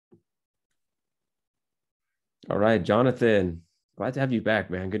All right, Jonathan. Glad to have you back,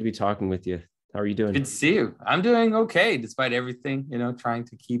 man. Good to be talking with you. How are you doing? Good to see you. I'm doing okay despite everything, trying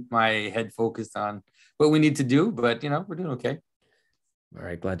to keep my head focused on what we need to do, but we're doing okay. All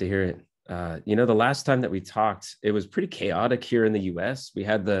right, glad to hear it. The last time that we talked, it was pretty chaotic here in the US. We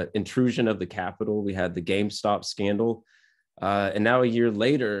had the intrusion of the Capitol, we had the GameStop scandal. And now a year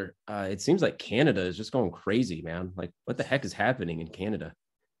later, it seems like Canada is just going crazy, man. Like, what the heck is happening in Canada?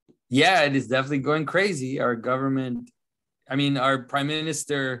 Yeah, it is definitely going crazy. Our government, our prime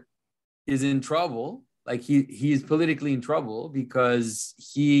minister is in trouble. Like he is politically in trouble because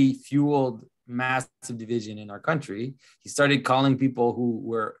he fueled massive division in our country. He started calling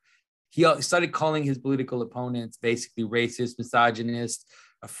people he started calling his political opponents basically racist, misogynist,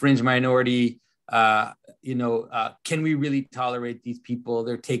 a fringe minority. Can we really tolerate these people?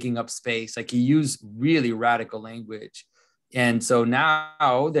 They're taking up space. Like he used really radical language. And so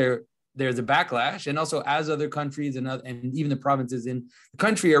now there's a backlash. And also as other countries and even the provinces in the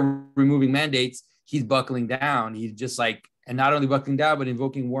country are removing mandates, he's buckling down. He's just like, and not only buckling down, but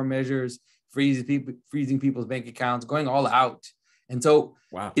invoking war measures, freezing people's bank accounts, going all out. And so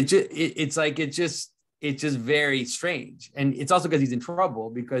Wow. it's just very strange. And it's also because he's in trouble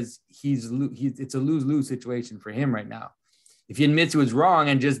because it's a lose-lose situation for him right now. If he admits he was wrong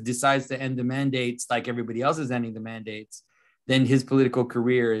and just decides to end the mandates like everybody else is ending the mandates, then his political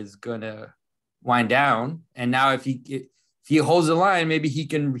career is gonna wind down. And now if he holds the line, maybe he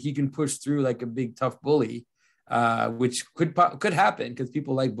can push through like a big tough bully, which could happen because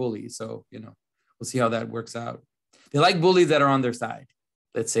people like bullies. So we'll see how that works out. They like bullies that are on their side.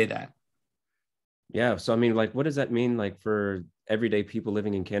 Let's say that. Yeah. So, I mean, like, what does that mean, like, for everyday people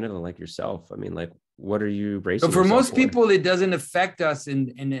living in Canada, like yourself? I mean, like, what are you bracing So for yourself most for? people, it doesn't affect us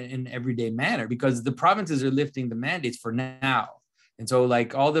in an everyday manner because the provinces are lifting the mandates for now. And so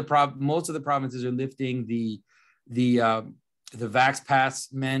like most of the provinces are lifting the Vax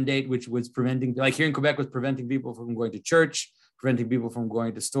Pass mandate, which was preventing, like here in Quebec, was preventing people from going to church, preventing people from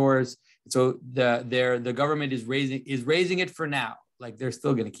going to stores. So the government is raising it for now. Like they're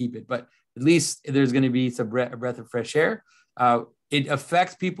still going to keep it, but at least there's going to be a breath of fresh air. It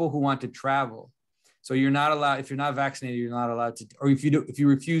affects people who want to travel. So you're not allowed, if you're not vaccinated, you're not allowed to, or if you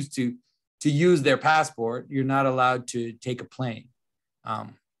refuse to use their passport, you're not allowed to take a plane.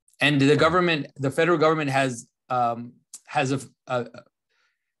 And the federal government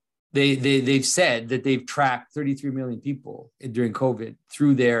they've said that they've tracked 33 million people during COVID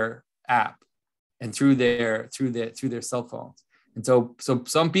through their app and through their cell phones. And so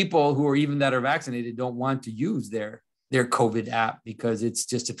some people who are even that are vaccinated don't want to use their COVID app because it's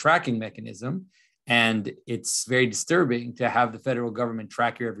just a tracking mechanism. And it's very disturbing to have the federal government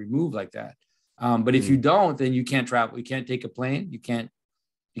track your every move like that. But if you don't, then you can't travel. You can't take a plane. You can't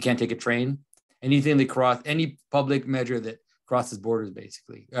take a train. Anything that any public measure that crosses borders,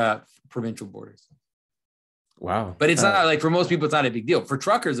 basically, provincial borders. Wow. But it's not like for most people, it's not a big deal. For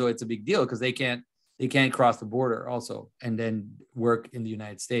truckers, though, it's a big deal because they can't cross the border also and then work in the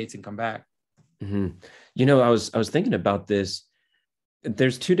United States and come back. Mm-hmm. I was thinking about this.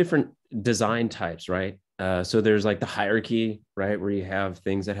 There's two different design types, right? So there's like the hierarchy, right, where you have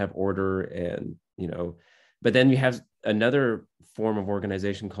things that have order and, but then you have another form of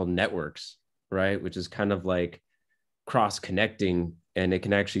organization called networks, right, which is kind of like cross-connecting, and it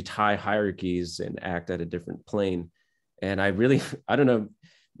can actually tie hierarchies and act at a different plane. And I don't know,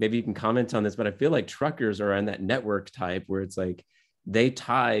 maybe you can comment on this, but I feel like truckers are on that network type where it's like they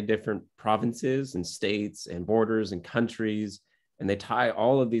tie different provinces and states and borders and countries, and they tie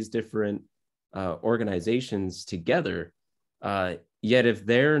all of these different organizations together. Yet if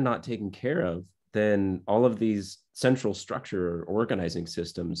they're not taken care of, then all of these central structure or organizing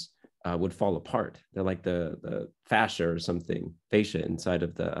systems would fall apart. They're like the fascia or something, fascia inside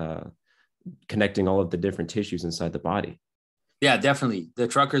of the connecting all of the different tissues inside the body. Yeah, definitely. The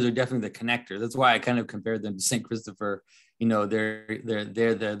truckers are definitely the connector. That's why I kind of compared them to St. Christopher. They're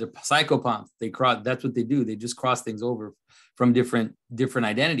the psychopomps. That's what they do. They just cross things over from different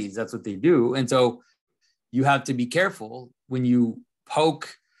identities. That's what they do. And so you have to be careful when you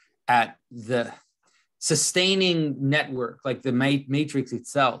poke at the sustaining network, like the matrix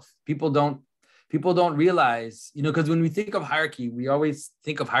itself. People don't realize, because when we think of hierarchy, we always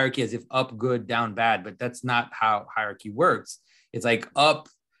think of hierarchy as if up good, down bad, but that's not how hierarchy works. It's like up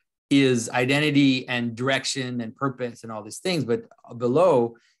is identity and direction and purpose and all these things, but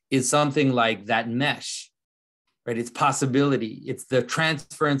below is something like that mesh, right? It's possibility. It's the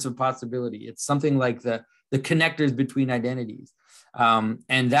transference of possibility. It's something like the connectors between identities.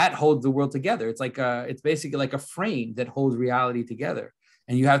 And that holds the world together. It's basically like a frame that holds reality together.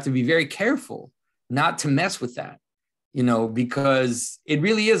 And you have to be very careful not to mess with that, you know, because it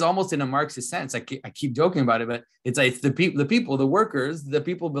really is almost in a Marxist sense. I keep joking about it, but it's like the people, the workers, the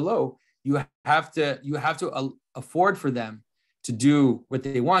people below. You have to afford for them to do what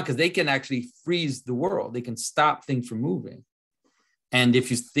they want, because they can actually freeze the world. They can stop things from moving, and if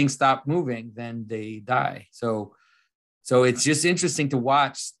things stop moving, then they die. So it's just interesting to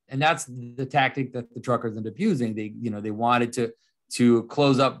watch, and that's the tactic that the truckers ended up using. They wanted to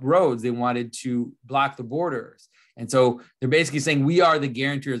close up roads. They wanted to block the borders. And so they're basically saying we are the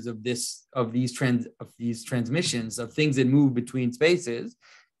guarantors of these transmissions of things that move between spaces,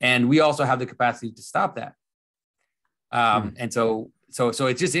 and we also have the capacity to stop that. And so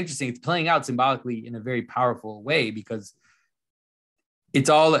it's just interesting. It's playing out symbolically in a very powerful way, because it's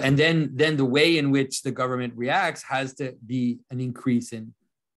all, and then the way in which the government reacts has to be an increase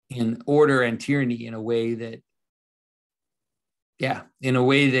in order and tyranny in a way that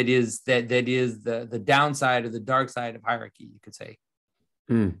is the downside or the dark side of hierarchy, you could say.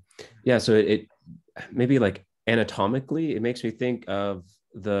 Yeah, so it maybe like anatomically, it makes me think of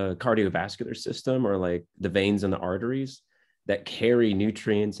the cardiovascular system, or like the veins and the arteries that carry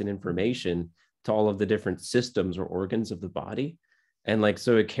nutrients and information to all of the different systems or organs of the body. And like,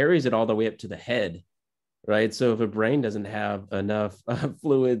 so it carries it all the way up to the head, right? So if a brain doesn't have enough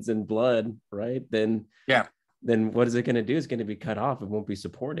fluids and blood, right, then what is it going to do? It's going to be cut off. It won't be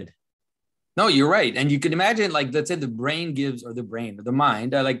supported. No, you're right. And you can imagine, like, let's say the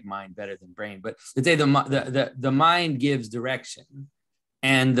mind, I like mind better than brain, but let's say the mind gives direction,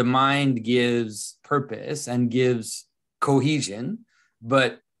 and the mind gives purpose and gives cohesion.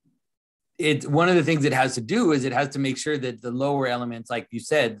 But one of the things it has to do is it has to make sure that the lower elements, like you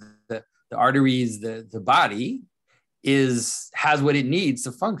said, the arteries, the body has what it needs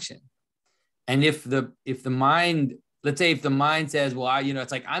to function. And if the mind, let's say if the mind says, well,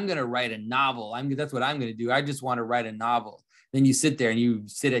 it's like, I'm going to write a novel. That's what I'm going to do. I just want to write a novel. Then you sit there and you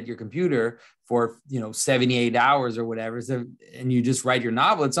sit at your computer for, 78 hours or whatever. So, and you just write your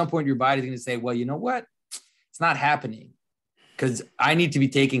novel. At some point, your body's going to say, well, you know what? It's not happening, because I need to be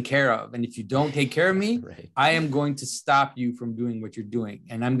taken care of. And if you don't take care of me, right, I am going to stop you from doing what you're doing.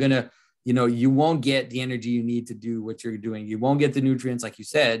 And I'm going to, you won't get the energy you need to do what you're doing. You won't get the nutrients, like you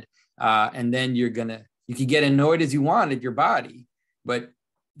said. And then you can get annoyed as you want at your body, but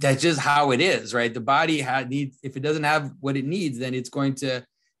that's just how it is, right? The body needs, if it doesn't have what it needs, then it's going to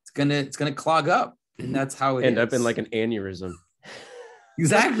clog up, and that's how it end up in like an aneurysm.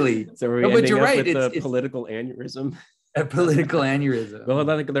 Exactly. So we're but you're right. With it's political aneurysm. A political aneurysm. Well,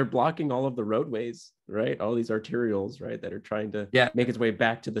 like they're blocking all of the roadways, right? All these arterioles, right, that are trying to make its way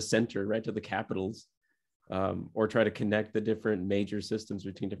back to the center, right, to the capitals, or try to connect the different major systems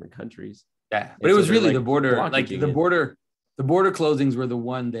between different countries. Yeah, but it was really the border, like the border closings were the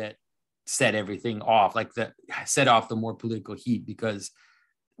one that set everything off, set off the more political heat, because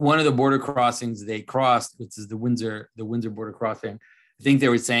one of the border crossings they crossed, which is the Windsor border crossing, I think they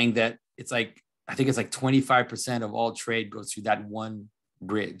were saying that it's like 25% of all trade goes through that one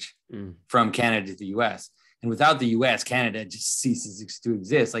bridge from Canada to the US. And without the US, Canada just ceases to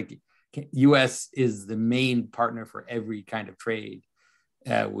exist. Like, US is the main partner for every kind of trade.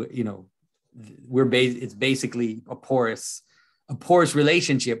 It's basically a porous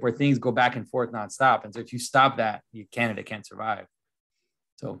relationship where things go back and forth nonstop. And so if you stop that, Canada can't survive.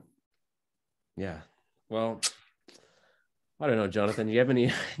 So, yeah. Well, I don't know, Jonathan, do you have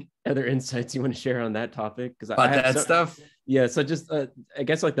any other insights you want to share on that topic? Because I have stuff. Yeah. So just, I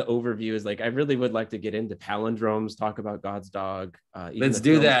guess like the overview is like, I really would like to get into palindromes, talk about God's dog. Let's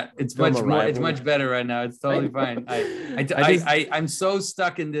do that. It's much better right now. It's totally fine. I'm so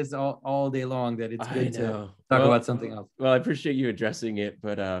stuck in this all day long that it's good to talk about something else. Well, I appreciate you addressing it,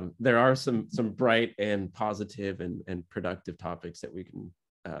 but there are some bright and positive and productive topics that we can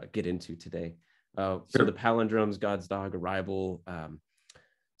get into today. Sure. So the palindromes, God's dog, arrival.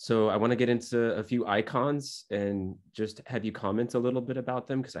 So I want to get into a few icons and just have you comment a little bit about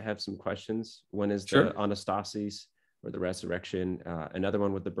them, because I have some questions. One is the Anastasis, or the resurrection. Another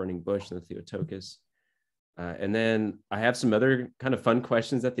one with the burning bush and the Theotokos. And then I have some other kind of fun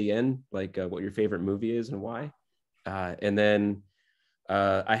questions at the end, like what your favorite movie is and why. And then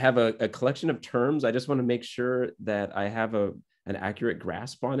I have a collection of terms. I just want to make sure that I have an accurate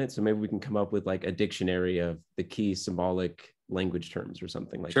grasp on it. So maybe we can come up with like a dictionary of the key symbolic language terms or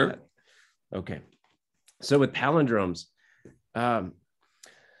something like that. Okay. So with palindromes,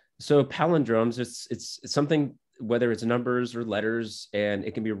 it's something, whether it's numbers or letters, and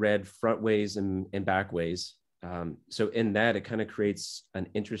it can be read front ways and back ways. So in that, it kind of creates an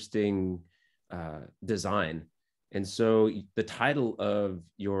interesting design. And so the title of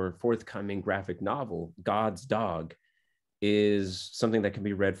your forthcoming graphic novel, God's Dog, is something that can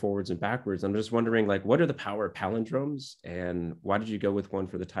be read forwards and backwards. I'm just wondering, like, what are the power of palindromes, and why did you go with one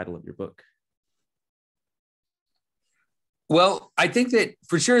for the title of your book? Well, I think that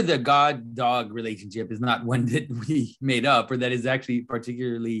for sure the God-dog relationship is not one that we made up or that is actually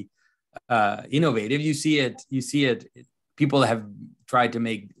particularly innovative. You see it. People have tried to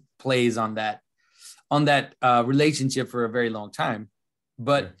make plays on that relationship for a very long time.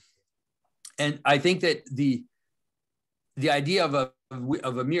 But and I think that the idea of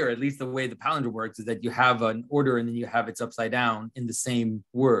a mirror, at least the way the palindrome works, is that you have an order and then you have its upside down in the same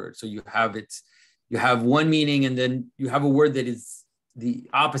word. So you have one meaning, and then you have a word that is the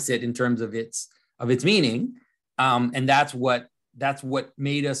opposite in terms of its meaning, and that's what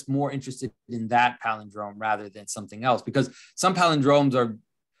made us more interested in that palindrome rather than something else. Because some palindromes are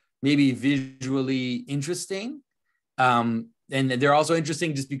maybe visually interesting, and they're also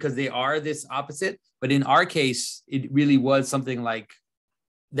interesting just because they are this opposite. But in our case, it really was something like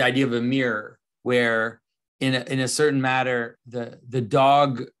the idea of a mirror, where in a certain matter, the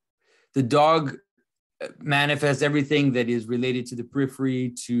dog manifests everything that is related to the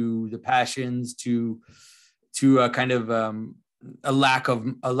periphery, to the passions, to a kind of a lack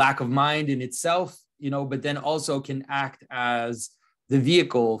of mind in itself, but then also can act as the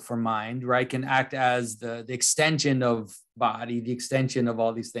vehicle for mind, right? Can act as the extension of body, the extension of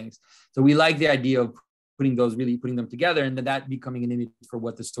all these things. So we like the idea of putting them together, and then that becoming an image for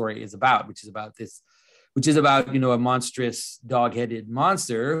what the story is about, which is about a monstrous dog-headed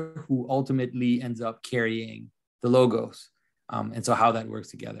monster who ultimately ends up carrying the logos, and so how that works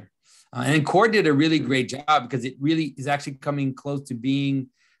together. And then Cord did a really great job, because it really is actually coming close to being.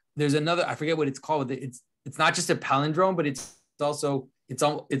 There's another, I forget what it's called. It's not just a palindrome, but it's also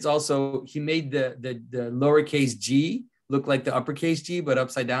he made the lowercase g look like the uppercase G, but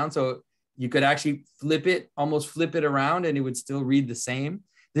upside down. So you could actually almost flip it around, and it would still read the same.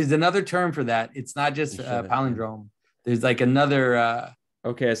 There's another term for that. It's not just palindrome. There's like another.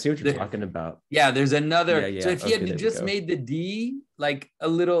 Okay, I see what you're talking about. Yeah, there's another. Yeah. So if he had just made the D like a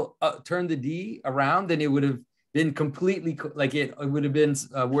little, turned the D around, then it would have been completely like it would have been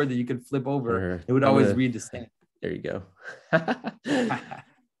a word that you could flip over. It would always read the same. There you go.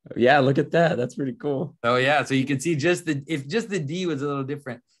 Yeah, look at that. That's pretty cool. Oh yeah, so you can see if just the D was a little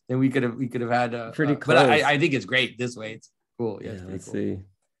different, then we could have had pretty close. But I think it's great this way. It's cool. Yeah, let's see.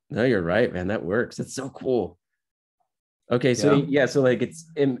 No, you're right, man. That works. That's so cool. Okay, so so like it's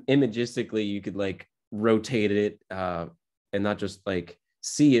imagistically, you could like rotate it and not just like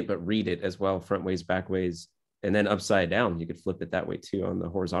see it, but read it as well, front ways, back ways, and then upside down. You could flip it that way too on the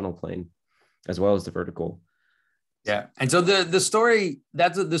horizontal plane, as well as the vertical. Yeah, and so the story,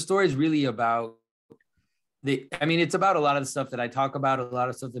 that's what the story is really about. It's about a lot of the stuff that I talk about, a lot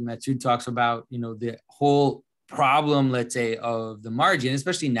of stuff that Mathieu talks about. The whole problem, let's say, of the margin,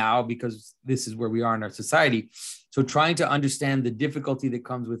 especially now because this is where we are in our society. So trying to understand the difficulty that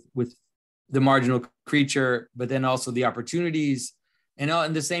comes with the marginal creature, but then also the opportunities,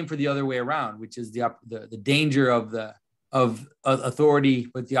 and the same for the other way around, which is the danger of authority,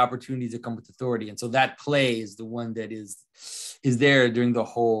 but the opportunities that come with authority. And so that play is the one that is there during the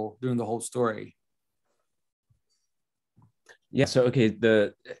whole story. Yeah. So, okay.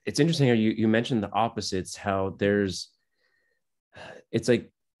 It's interesting how you mentioned the opposites, how it's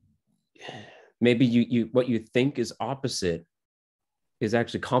like, maybe you what you think is opposite is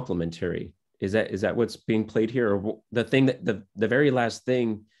actually complementary. Is that what's being played here? Or the thing that the very last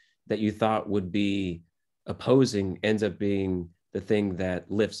thing that you thought would be opposing ends up being the thing that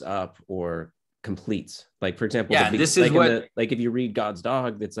lifts up or completes. Like, for example, this is like if you read God's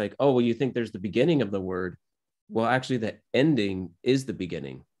Dog, it's like, oh, well, you think there's the beginning of the word. Well, actually, the ending is the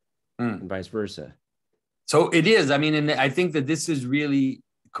beginning, and vice versa. So it is. And I think that this is really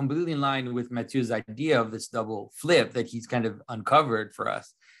completely in line with Mathieu's idea of this double flip that he's kind of uncovered for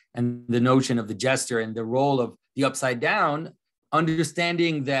us, and the notion of the jester and the role of the upside down,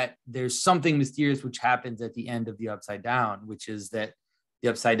 understanding that there's something mysterious which happens at the end of the upside down, which is that the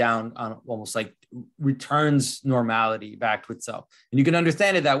upside down almost like returns normality back to itself. And you can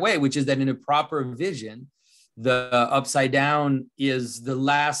understand it that way, which is that in a proper vision, the upside down is the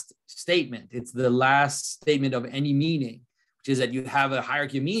last statement. It's the last statement of any meaning, which is that you have a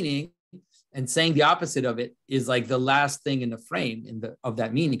hierarchy of meaning, and saying the opposite of it is like the last thing in the frame of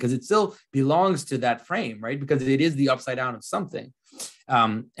that meaning, because it still belongs to that frame, right? Because it is the upside down of something.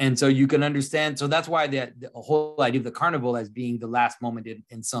 And so you can understand. So that's why the whole idea of the carnival as being the last moment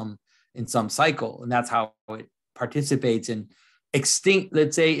in some cycle. And that's how it participates in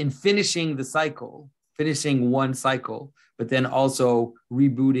let's say, in finishing the cycle, finishing one cycle, but then also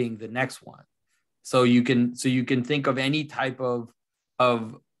rebooting the next one. So you can think of any type of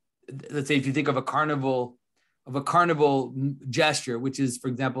let's say if you think of a carnival gesture, which is, for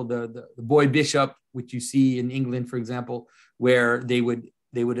example, the boy bishop, which you see in England, for example, where they would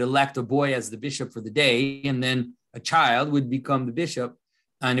elect a boy as the bishop for the day, and then a child would become the bishop,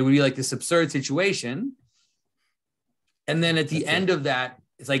 and it would be like this absurd situation. And then at the end of that,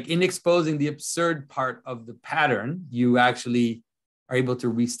 it's like in exposing the absurd part of the pattern, you actually are able to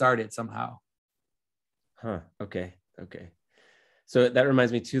restart it somehow. Okay. So that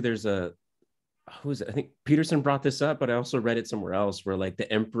reminds me too, there's I think Peterson brought this up, but I also read it somewhere else where like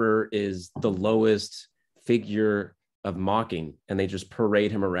the emperor is the lowest figure of mocking, and they just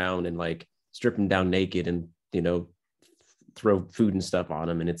parade him around and like strip him down naked and, throw food and stuff on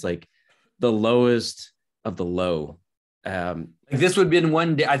him. And it's like the lowest of the low. This would have been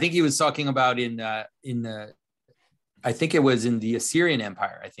one day. I think he was talking about I think it was in the Assyrian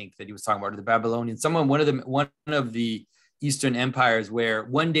Empire. I think that he was talking about, or the Babylonian. One of the Eastern empires, where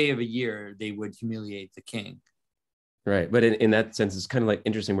one day of a year they would humiliate the king. Right, but in that sense, it's kind of like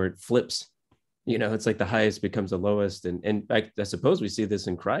interesting where it flips. It's like the highest becomes the lowest, and I suppose we see this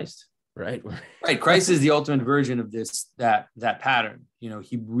in Christ, right? Right, Christ is the ultimate version of that pattern.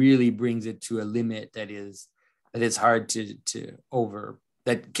 He really brings it to a limit that is hard to over.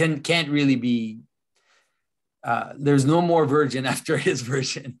 That can't really be. There's no more virgin after his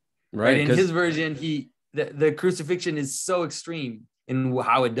version, right? In his version, the crucifixion is so extreme in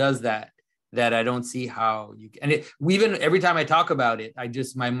how it does that I don't see how you can. And even every time I talk about it,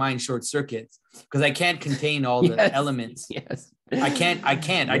 my mind short circuits because I can't contain all the elements. Yes, I can't.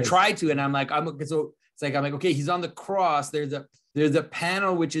 Yes. I try to, and I'm like, okay, he's on the cross. There's a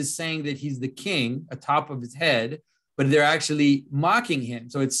panel which is saying that he's the king atop of his head, but they're actually mocking him.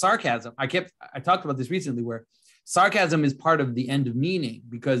 So it's sarcasm. I talked about this recently, where sarcasm is part of the end of meaning,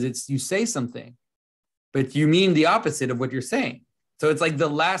 because you say something, but you mean the opposite of what you're saying. So it's like the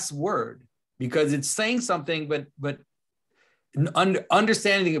last word, because it's saying something, but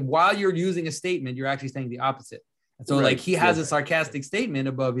understanding it while you're using a statement, you're actually saying the opposite. And so like he has a sarcastic statement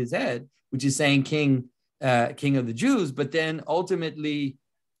above his head, which is saying king of the Jews, but then ultimately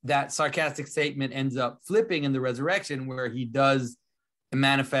that sarcastic statement ends up flipping in the resurrection, where he does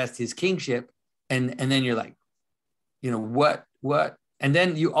manifest his kingship. And then you're like, what? And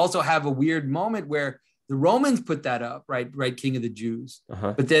then you also have a weird moment where the Romans put that up, right? King of the Jews.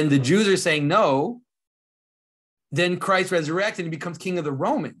 But then the Jews are saying no. Then Christ resurrects and he becomes king of the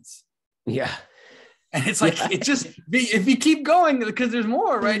Romans. Yeah. And it's like, it just, if you keep going, because there's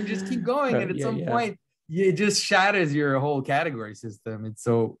more, right? Just keep going. And at some point, it just shatters your whole category system. It's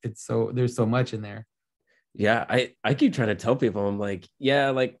so there's so much in there. Yeah. I keep trying to tell people, I'm like,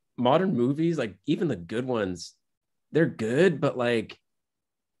 like modern movies, like even the good ones, they're good, but like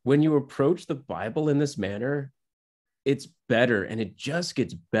when you approach the Bible in this manner, it's better, and it just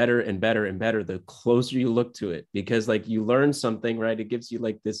gets better and better and better the closer you look to it, because like you learn something, right? It gives you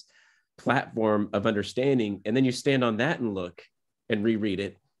like this platform of understanding, and then you stand on that and look and reread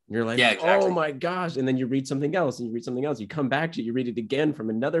it. And you're like, exactly. Oh my gosh. And then you read something else and you read something else. You come back to it, you read it again from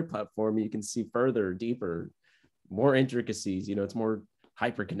another platform. You can see further, deeper, more intricacies. It's more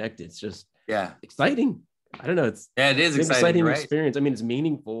hyper connected. It's just exciting. I don't know. It is an exciting right? experience. I mean, it's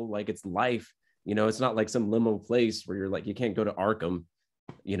meaningful. Like it's life. It's not like some limo place where you're like, you can't go to Arkham,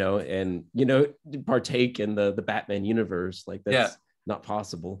 and partake in the Batman universe. Like that's not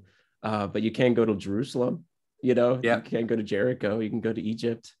possible. But you can go to Jerusalem. You can go to Jericho. You can go to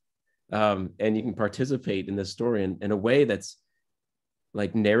Egypt, and you can participate in this story in a way that's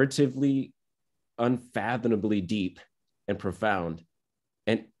like narratively unfathomably deep and profound.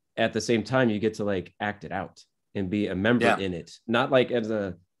 And at the same time, you get to like act it out and be a member in it, not like as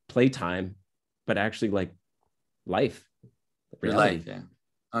a playtime, but actually like life. Reality. Life,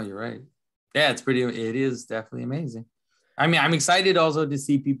 Oh, you're right. Yeah, it is definitely amazing. I mean, I'm excited also to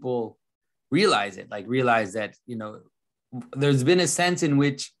see people realize that, there's been a sense in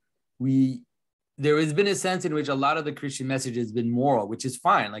which a lot of the Christian message has been moral, which is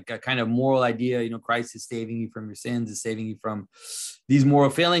fine. Like a kind of moral idea, Christ is saving you from your sins, is saving you from these moral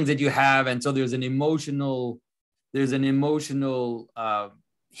failings that you have. And so there's an emotional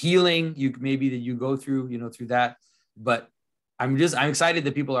healing that you go through, through that. But I'm excited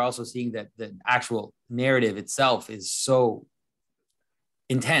that people are also seeing that the actual narrative itself is so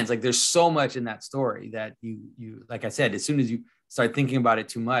intense. Like there's so much in that story that you like I said, as soon as you start thinking about it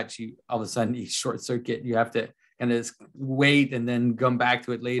too much, you all of a sudden you short circuit. You have to kind of wait and then come back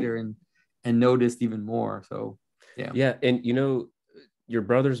to it later and notice even more. So yeah. And your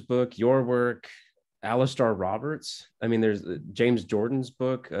brother's book, your work, Alistair Roberts. I mean, there's James Jordan's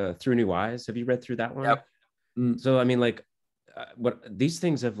book, Through New Eyes. Have you read through that one? Yep. Mm. So, I mean, like, what these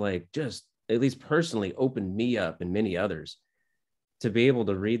things have, like, just at least personally opened me up and many others to be able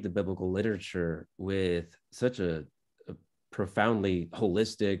to read the biblical literature with such a profoundly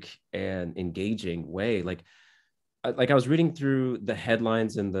holistic and engaging way. Like I was reading through the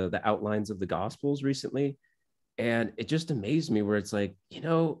headlines and the outlines of the Gospels recently, and it just amazed me where it's like,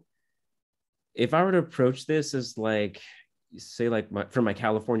 if I were to approach this as like, say, like from my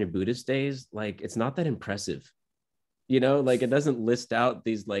California Buddhist days, like it's not that impressive. Like it doesn't list out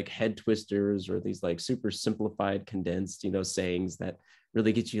these like head twisters or these like super simplified, condensed, sayings that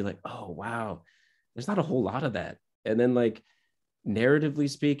really get you like, oh, wow, there's not a whole lot of that. And then like narratively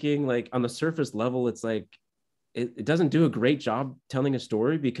speaking, like on the surface level, it's like, it doesn't do a great job telling a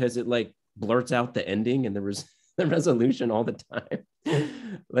story because it like blurts out the ending and the resolution all the time.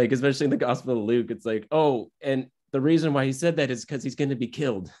 Like, especially in the Gospel of Luke, it's like, oh, and the reason why he said that is because he's going to be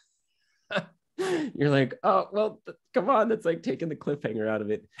killed. You're like, oh, well, come on. That's like taking the cliffhanger out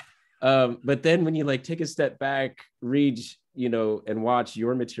of it. But then when you like take a step back, read, and watch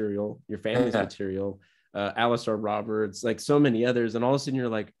your material, your family's material, Alistair Roberts, like so many others. And all of a sudden you're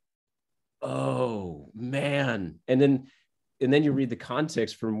like, oh man. And then you read the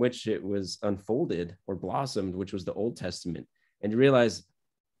context from which it was unfolded or blossomed, which was the Old Testament. And you realize,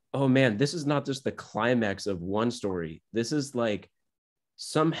 oh man, this is not just the climax of one story. This is like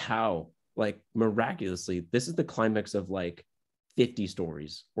somehow, like miraculously, this is the climax of like 50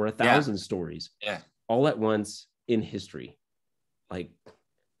 stories or 1,000 stories all at once in history. Like,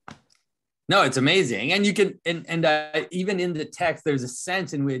 no, it's amazing. And you can, and even in the text, there's a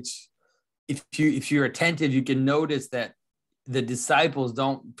sense in which if you're attentive, you can notice that the disciples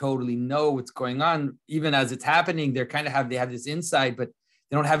don't totally know what's going on. Even as it's happening, they have this insight, but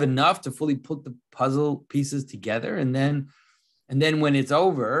they don't have enough to fully put the puzzle pieces together. And then when it's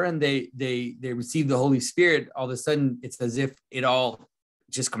over and they receive the Holy Spirit, all of a sudden it's as if it all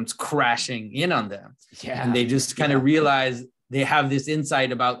just comes crashing in on them. Yeah. And they just kind of realize they have this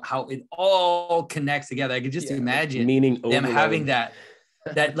insight about how it all connects together. I could just imagine them having that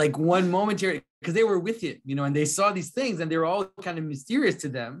like one momentary, because they were with you, and they saw these things and they were all kind of mysterious to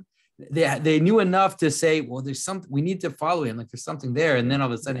them. They knew enough to say, well, there's something, we need to follow him. Like there's something there. And then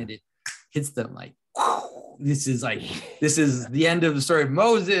all of a sudden it hits them like, this is the end of the story of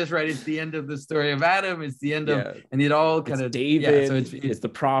Moses, right? It's the end of the story of Adam. It's the end of, and it all kind of David. So it's the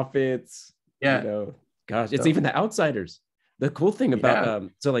prophets. Yeah. Gosh, it's even the outsiders. The cool thing about,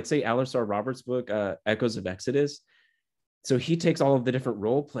 so like say Alistair Roberts' book, Echoes of Exodus. So he takes all of the different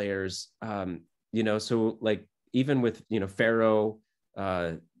role players, so like even with, Pharaoh,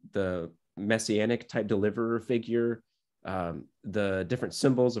 the messianic type deliverer figure, the different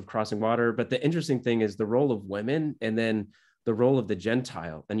symbols of crossing water. But the interesting thing is the role of women and then the role of the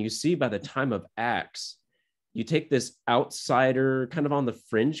Gentile. And you see by the time of Acts, you take this outsider kind of on the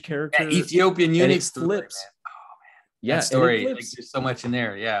fringe character. Ethiopian eunuch flips. Oh man. Yeah. That story, like, there's so much in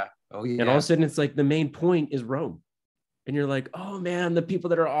there. Yeah. Oh yeah. And all of a sudden it's like the main point is Rome. And you're like, oh man, the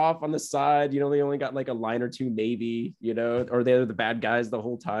people that are off on the side, they only got like a line or two, maybe, or they're the bad guys the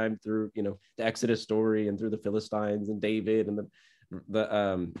whole time through, the Exodus story and through the Philistines and David and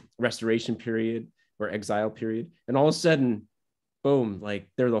the restoration period or exile period. And all of a sudden, boom, like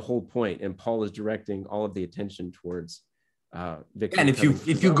they're the whole point. And Paul is directing all of the attention towards victory. And if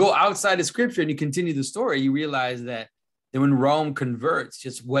you go outside of scripture and you continue the story, you realize that when Rome converts,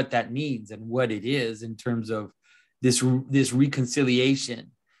 just what that means and what it is in terms of this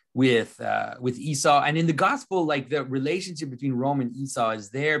reconciliation with Esau. And in the gospel, like the relationship between Rome and Esau is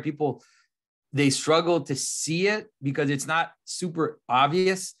there. People, they struggle to see it because it's not super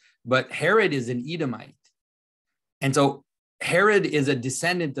obvious, but Herod is an Edomite. And so Herod is a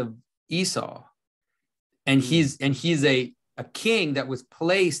descendant of Esau. And he's a king that was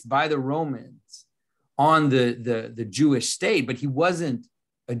placed by the Romans on the Jewish state, but he wasn't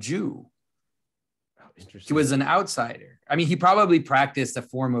a Jew. He was an outsider. I mean, he probably practiced a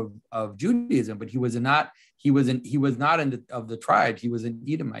form of Judaism, but he was not of the tribe. He was an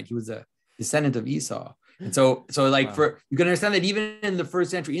Edomite. He was a descendant of Esau. And so like you can understand that even in the first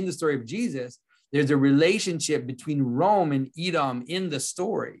century, in the story of Jesus, there's a relationship between Rome and Edom in the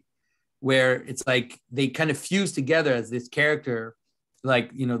story, where it's like they kind of fuse together as this character,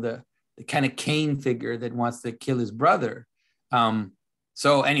 like, the kind of Cain figure that wants to kill his brother.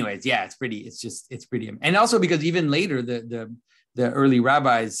 So anyways, it's pretty. And also because even later, the early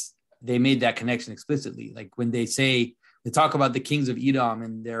rabbis, they made that connection explicitly. Like when they talk about the kings of Edom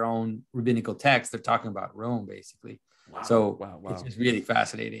in their own rabbinical text, they're talking about Rome basically. Wow. So wow. It's just really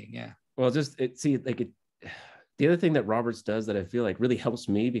fascinating. Yeah. Well, just it see like it. The other thing that Roberts does that I feel like really helps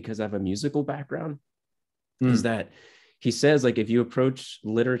me because I have a musical background is that he says like if you approach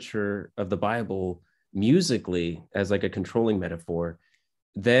literature of the Bible musically as like a controlling metaphor,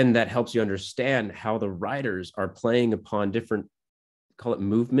 then that helps you understand how the writers are playing upon different, call it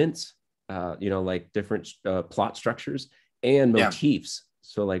movements, like different plot structures and Yeah. motifs.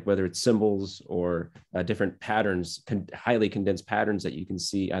 So like whether it's symbols or different patterns, highly condensed patterns that you can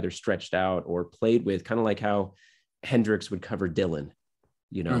see either stretched out or played with, kind of like how Hendrix would cover Dylan,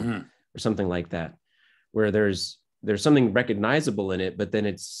 or something like that, where there's something recognizable in it, but then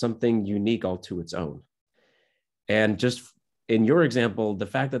it's something unique all to its own. And just in your example, the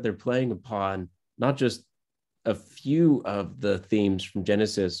fact that they're playing upon not just a few of the themes from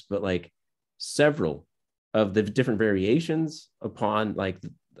Genesis, but like several of the different variations upon like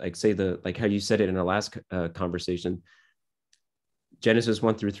say like how you said it in our last conversation, Genesis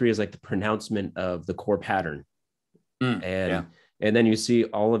 1 through 3 is like the pronouncement of the core pattern. And then you see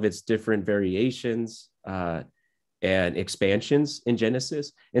all of its different variations and expansions in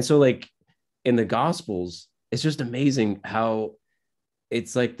Genesis. And so like in the Gospels, it's just amazing how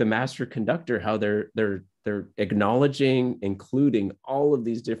it's like the master conductor, how they're acknowledging, including all of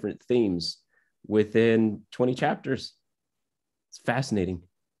these different themes within 20 chapters. It's fascinating.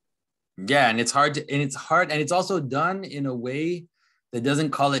 Yeah, and it's hard, and it's also done in a way that doesn't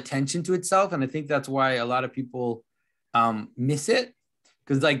call attention to itself. And I think that's why a lot of people miss it,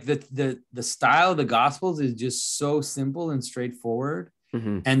 because like the style of the Gospels is just so simple and straightforward.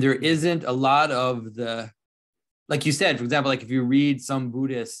 And there isn't a lot of the, like you said, for example, like if you read some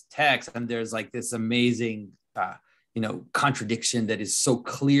Buddhist text and there's like this amazing, contradiction that is so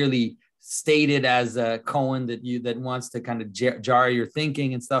clearly stated as a koan that wants to kind of jar your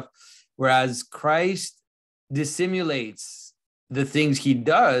thinking and stuff. Whereas Christ dissimulates the things he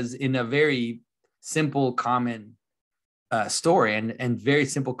does in a very simple, common story and very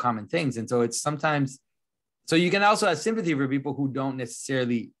simple, common things. And so it's sometimes, so you can also have sympathy for people who don't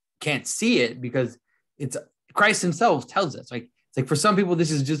necessarily can't see it, because it's Christ himself tells us, like, it's like for some people, this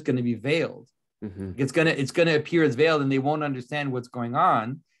is just going to be veiled. It's going to appear as veiled and they won't understand what's going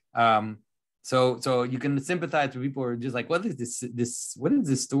on. So you can sympathize with people who are just like, what is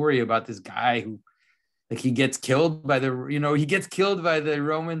this story about this guy who, like, he gets killed by the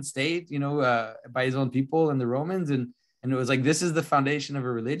Roman state, by his own people and the Romans. And it was like, this is the foundation of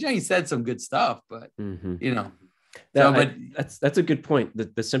a religion. He said some good stuff, but that's a good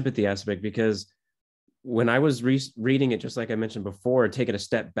point. The sympathy aspect, because when I was reading it, just like I mentioned before, taking a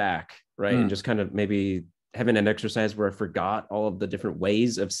step back, right. And just kind of maybe having an exercise where I forgot all of the different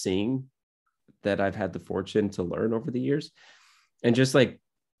ways of seeing that I've had the fortune to learn over the years, and just like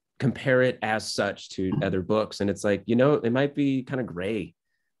compare it as such to other books. And it's like, it might be kind of gray,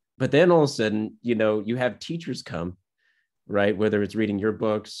 but then all of a sudden, you have teachers come, right? Whether it's reading your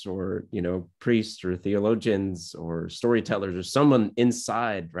books or, priests or theologians or storytellers or someone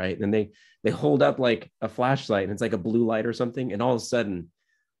inside, right? And they hold up like a flashlight and it's like a blue light or something. And all of a sudden,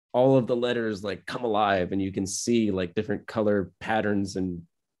 all of the letters like come alive and you can see like different color patterns and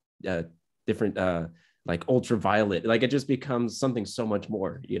different like ultraviolet, like it just becomes something so much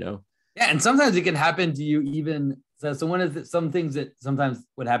more, Yeah, and sometimes it can happen to you even. So one of some things that sometimes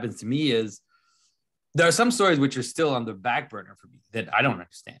what happens to me is there are some stories which are still on the back burner for me that I don't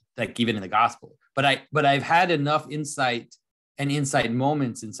understand, like even in the gospel. But I've had enough insight and insight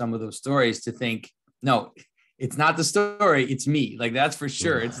moments in some of those stories to think, no, it's not the story, it's me. Like, that's for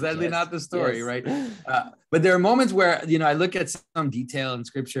sure. It's definitely not the story, right? But there are moments where, I look at some detail in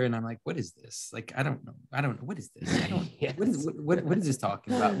scripture and I'm like, what is this? Like, I don't know. What is this? What is this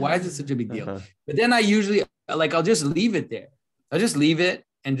talking about? Why is this such a big deal? But then I usually, like, I'll just leave it there. I'll just leave it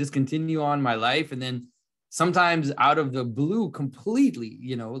and just continue on my life. And then sometimes out of the blue completely,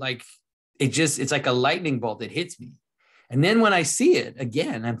 like it's like a lightning bolt that hits me. And then when I see it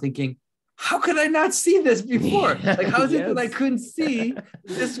again, I'm thinking, how could I not see this before? Like, how is it that I couldn't see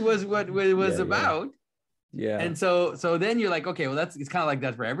this was what it was about? Yeah. And so then you're like, okay, well, it's kind of like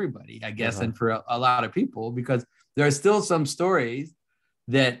that for everybody, I guess, and for a lot of people, because there are still some stories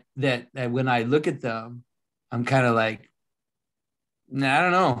that when I look at them, I'm kind of like, nah, I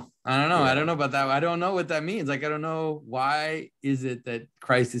don't know. I don't know about that. I don't know what that means. Like, I don't know, why is it that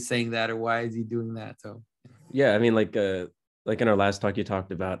Christ is saying that, or why is he doing that? So, yeah, I mean, like in our last talk, you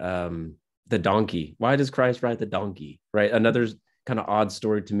talked about the donkey. Why does Christ ride the donkey? Right. Another kind of odd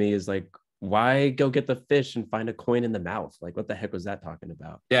story to me is like, why go get the fish and find a coin in the mouth? Like, what the heck was that talking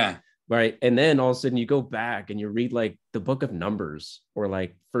about? Yeah. Right. And then all of a sudden you go back and you read like the book of Numbers or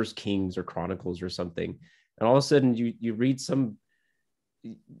like First Kings or Chronicles or something. And all of a sudden you read some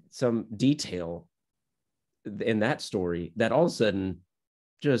some detail in that story that all of a sudden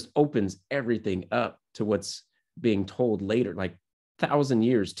just opens everything up to what's being told later, like 1,000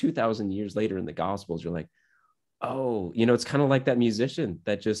 years, 2,000 years later in the Gospels. You're like, oh, it's kind of like that musician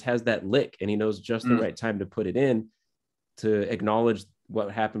that just has that lick and he knows just the right time to put it in to acknowledge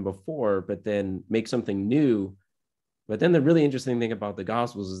what happened before, but then make something new. But then the really interesting thing about the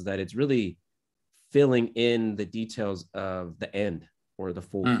Gospels is that it's really filling in the details of the end or the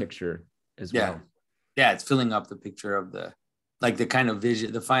full picture as well. Yeah, it's filling up the picture of the kind of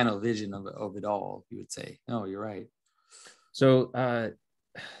vision, the final vision of it all, you would say. No, you're right. So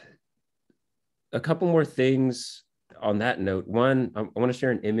a couple more things on that note. One, I want to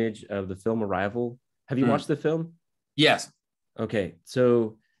share an image of the film Arrival. Have you watched the film? Yes. Okay.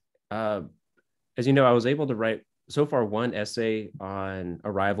 So as you know, I was able to write so far one essay on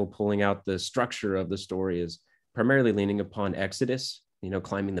Arrival, pulling out the structure of the story is primarily leaning upon Exodus,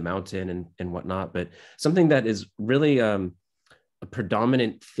 climbing the mountain and whatnot. But something that is really a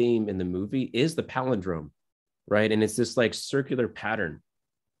predominant theme in the movie is the palindrome, right? And it's this like circular pattern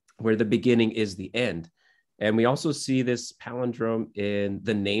where the beginning is the end. And we also see this palindrome in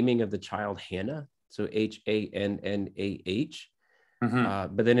the naming of the child Hannah. So Hannah.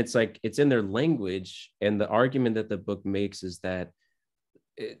 But then it's like, it's in their language. And the argument that the book makes is that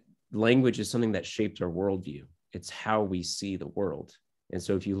language is something that shapes our worldview. It's how we see the world. And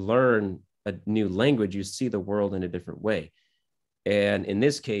so if you learn a new language, you see the world in a different way. And in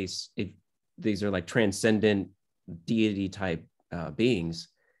this case, these are like transcendent deity type beings.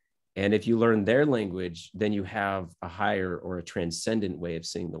 And if you learn their language, then you have a higher or a transcendent way of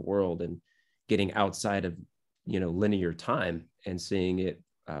seeing the world and getting outside of, linear time and seeing it,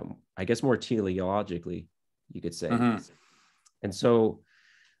 I guess, more teleologically, you could say. And so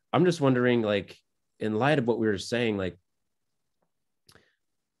I'm just wondering, like, in light of what we were saying, like,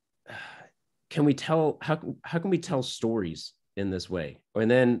 how can we tell stories in this way?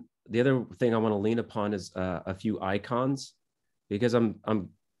 And then the other thing I want to lean upon is a few icons, because I'm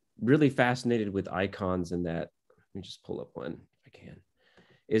really fascinated with icons in that, let me just pull up one if I can,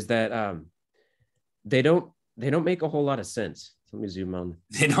 is that they don't make a whole lot of sense. So let me zoom on.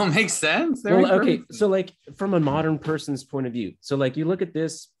 They don't make sense? Well, okay, so like from a modern person's point of view, so like you look at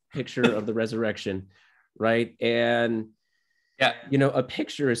this picture of the resurrection, right? And a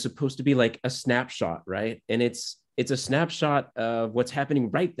picture is supposed to be like a snapshot, right? And it's a snapshot of what's happening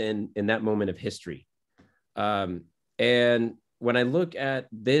right then in that moment of history. And when I look at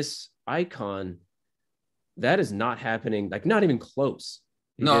this icon, that is not happening, like not even close.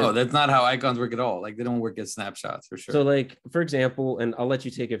 No, that's not how icons work at all. Like they don't work as snapshots for sure. So like, for example, and I'll let you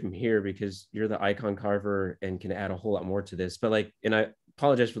take it from here because you're the icon carver and can add a whole lot more to this, but like, and I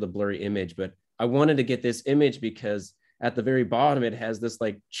apologize for the blurry image, but I wanted to get this image because at the very bottom, it has this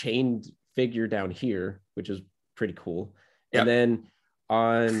like chained figure down here, which is pretty cool. And then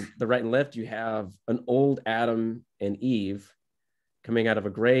on the right and left, you have an old Adam and Eve coming out of a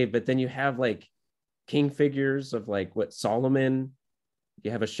grave, but then you have like king figures of like what Solomon, you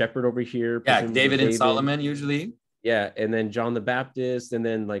have a shepherd over here. Yeah, David and Solomon usually. Yeah, and then John the Baptist, and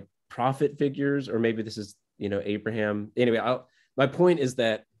then like prophet figures, or maybe this is, Abraham. Anyway, my point is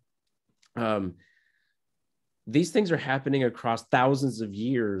that these things are happening across thousands of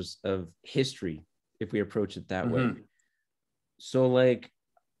years of history, if we approach it that way. So like,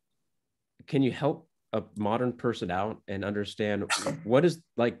 can you help a modern person out and understand what is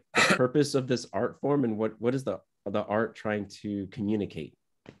like the purpose of this art form and what is the art trying to communicate?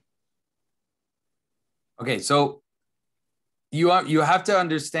 Okay, so you have to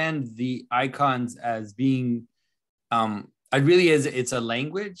understand the icons as being it really is, it's a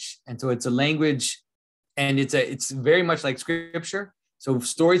language. And so it's a language, and it's very much like scripture. So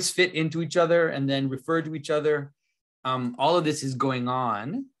stories fit into each other and then refer to each other. All of this is going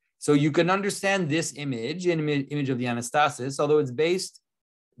on. So you can understand this image, an image of the Anastasis, although it's based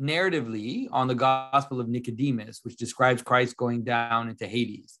narratively on the Gospel of Nicodemus, which describes Christ going down into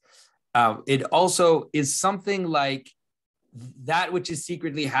Hades. It also is something like that which is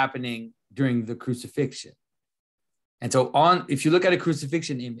secretly happening during the crucifixion. And so if you look at a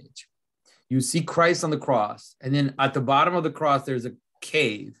crucifixion image, you see Christ on the cross, and then at the bottom of the cross, there's a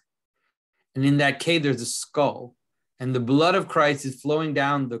cave. And in that cave, there's a skull. And the blood of Christ is flowing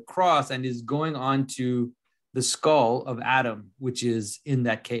down the cross and is going onto the skull of Adam, which is in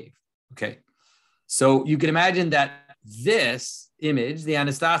that cave. Okay. So you can imagine that this image, the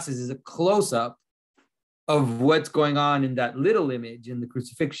Anastasis, is a close-up of what's going on in that little image in the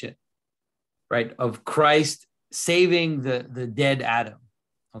crucifixion, right? Of Christ saving the dead Adam.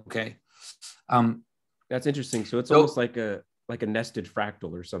 Okay. That's interesting. So it's almost like like a nested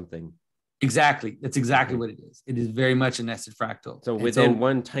fractal or something. Exactly. That's exactly Okay. what it is. It is very much a nested fractal. So And within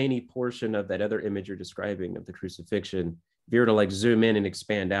one tiny portion of that other image you're describing of the crucifixion, if you were to like zoom in and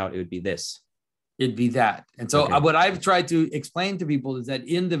expand out, it would be this. it'd be that. And so Okay. what I've tried to explain to people is that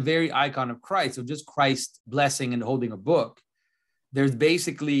in the very icon of Christ, so just Christ blessing and holding a book, there's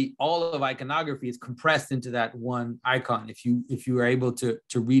basically all of iconography is compressed into that one icon if you are able to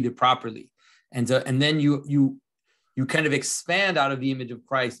read it properly. And then you kind of expand out of the image of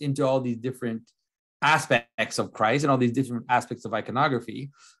Christ into all these different aspects of Christ and all these different aspects of iconography.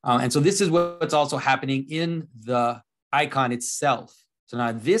 And so this is what's also happening in the icon itself. So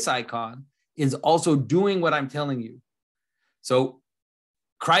now this icon is also doing what I'm telling you. So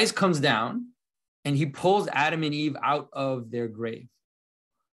Christ comes down and he pulls Adam and Eve out of their grave.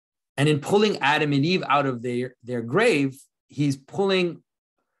 And in pulling Adam and Eve out of their grave, he's pulling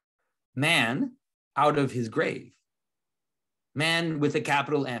man out of his grave. Man with a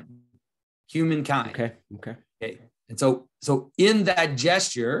capital M, humankind. Okay. And so in that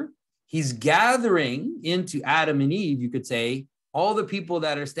gesture, he's gathering into Adam and Eve, you could say, all the people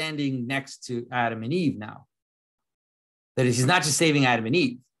that are standing next to Adam and Eve now. That is, he's not just saving Adam and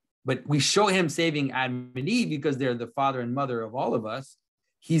Eve, but we show him saving Adam and Eve because they're the father and mother of all of us.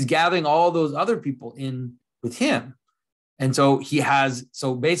 He's gathering all those other people in with him. And so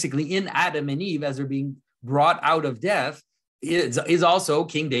so basically in Adam and Eve, as they're being brought out of death, is also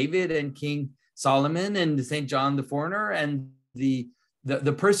King David and King Solomon and St. John the Foreigner and the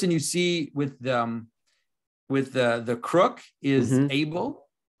person you see with the crook is Abel,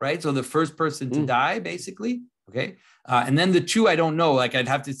 right? So the first person to die, basically. Okay. And then the two, I don't know, like I'd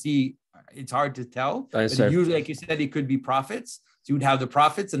have to see, it's hard to tell. But usually, like you said, it could be prophets. So you would have the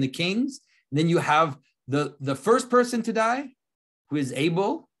prophets and the kings. And then you have the first person to die, who is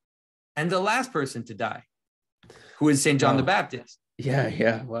Abel, and the last person to die, who is St. John the Baptist.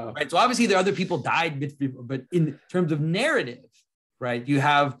 Yeah. Wow. Right. So obviously there are other people died, but in terms of narrative, right, you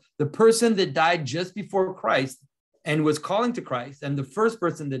have the person that died just before Christ and was calling to Christ, and the first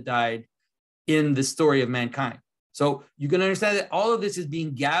person that died in the story of mankind. So you can understand that all of this is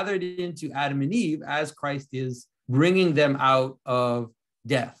being gathered into Adam and Eve as Christ is bringing them out of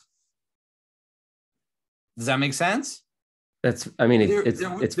death. Does that make sense? It's there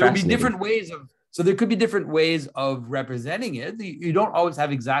will be different ways of, so there could be different ways of representing it. You don't always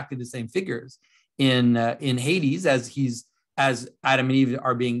have exactly the same figures in Hades as Adam and Eve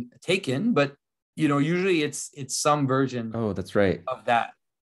are being taken, but usually it's some version. Oh, that's right. Of that.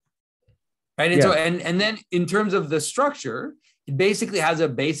 Right. And so and then in terms of the structure, it basically has a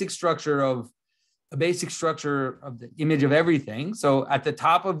basic structure of the image of everything. So at the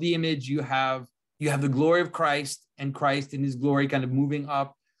top of the image, you have the glory of Christ and Christ in his glory kind of moving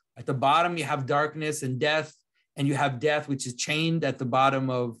up. At the bottom, you have darkness and death, and you have death, which is chained at the bottom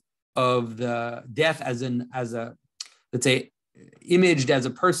of the death as a let's say imaged as a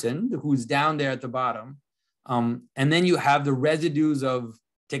person who's down there at the bottom. And then you have the residues of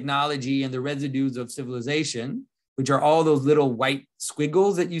technology and the residues of civilization, which are all those little white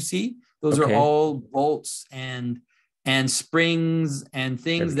squiggles that you see. Those are all bolts and springs and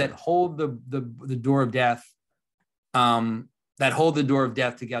things that hold the door of death, that hold the door of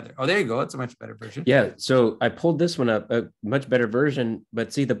death together. Oh, there you go. It's a much better version. Yeah. So I pulled this one up, a much better version,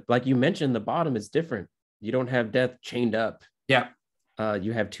 but see, like you mentioned, the bottom is different. You don't have death chained up. Yeah.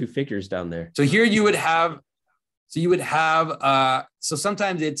 You have two figures down there. So here you would have, so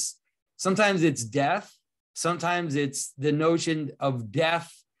sometimes it's death. Sometimes it's the notion of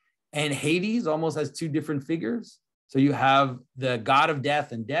death and Hades almost has two different figures. So you have the god of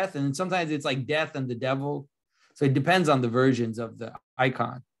death, and then sometimes it's like death and the devil. So it depends on the versions of the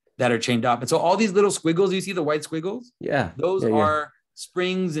icon that are chained up. And so all these little squiggles, you see the white squiggles? Yeah. Those are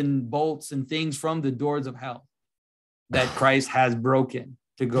springs and bolts and things from the doors of hell that Christ has broken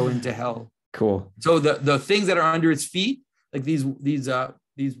to go into hell. Cool. So the things that are under its feet, like these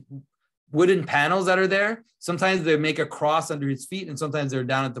wooden panels that are there, sometimes they make a cross under his feet, and sometimes they're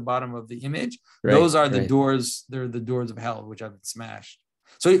down at the bottom of the image. Right, those are the doors. They're the doors of hell, which I've smashed.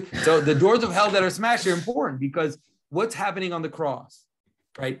 So the doors of hell that are smashed are important because what's happening on the cross,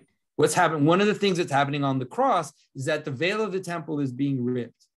 right? What's happening? One of the things that's happening on the cross is that the veil of the temple is being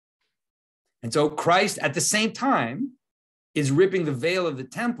ripped. And so Christ at the same time is ripping the veil of the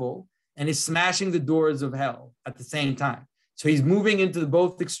temple and is smashing the doors of hell at the same time. So he's moving into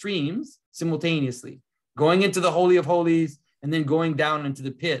both extremes simultaneously, going into the Holy of Holies and then going down into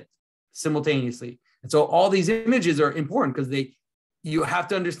the pit simultaneously. And so all these images are important because you have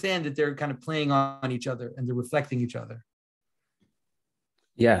to understand that they're kind of playing on each other and they're reflecting each other.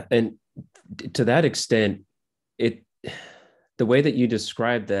 Yeah. And to that extent, the way that you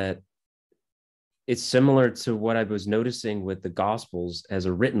described that, it's similar to what I was noticing with the Gospels as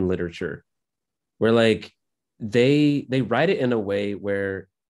a written literature, where like they write it in a way where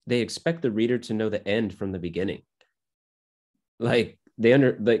they expect the reader to know the end from the beginning. Like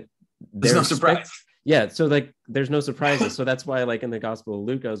There's no surprise. Yeah, so like there's no surprises. So that's why like in the Gospel of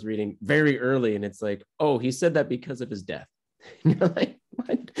Luke, I was reading very early, and it's like, oh, he said that because of his death. Like,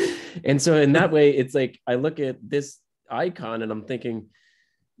 what? And so in that way, it's like I look at this icon and I'm thinking,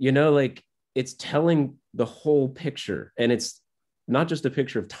 like it's telling the whole picture, and it's not just a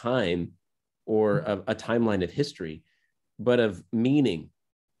picture of time or a timeline of history, but of meaning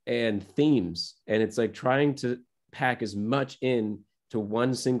and themes. And it's like trying to pack as much in to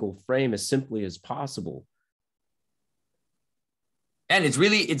one single frame as simply as possible. And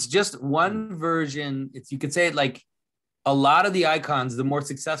it's just one version. You could say it like a lot of the icons, the more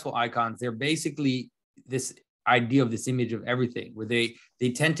successful icons, they're basically this idea of this image of everything, where they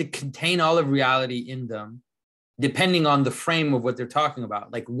tend to contain all of reality in them, depending on the frame of what they're talking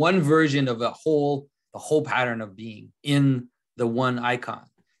about. Like one version of the whole pattern of being in the one icon,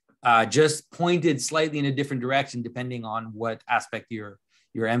 just pointed slightly in a different direction depending on what aspect you're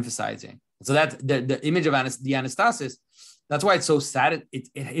emphasizing. So that's the image of the anastasis. That's why it's so sad.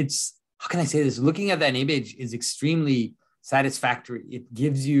 It's how can I say this? Looking at that image is extremely satisfactory. It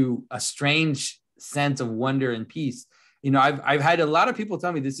gives you a strange sense of wonder and peace. I've had a lot of people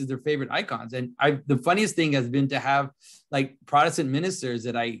tell me this is their favorite icons, and the funniest thing has been to have like Protestant ministers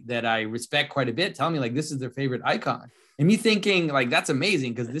that I respect quite a bit tell me like this is their favorite icon, and me thinking like that's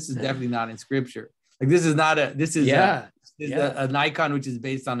amazing, because this is definitely not in scripture. Like this is an icon which is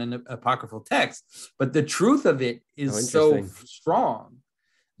based on an apocryphal text, but the truth of it is so strong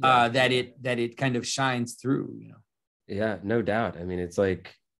that it kind of shines through. Yeah, no doubt. I mean, it's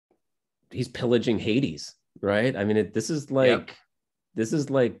like he's pillaging Hades, right? I mean, this is like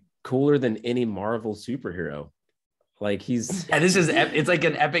cooler than any Marvel superhero. Like it's like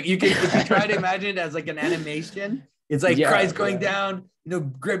an epic. If you try to imagine it as like an animation, it's like Christ going down,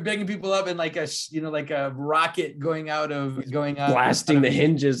 begging people up, and like a rocket going out, blasting the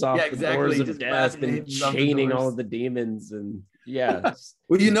hinges off the doors of death and chaining all of the demons. And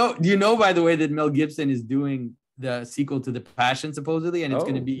well, do you know by the way that Mel Gibson is doing the sequel to The Passion supposedly, and it's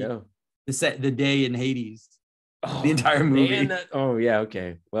going to be the day in Hades, the entire movie.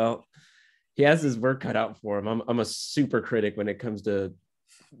 Okay. Well, he has his work cut out for him. I'm a super critic when it comes to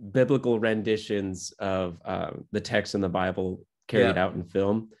biblical renditions of the text in the Bible carried out in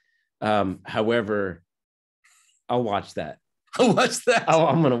film. However, I'll watch that. I'm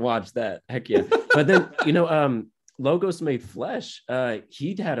gonna watch that. Heck yeah. But then Logos Made Flesh,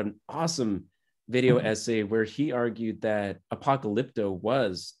 he had an awesome video essay where he argued that Apocalypto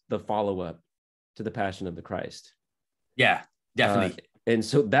was the follow-up to the Passion of the Christ. Yeah, definitely. And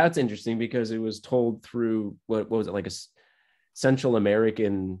so that's interesting because it was told through what was it, like a Central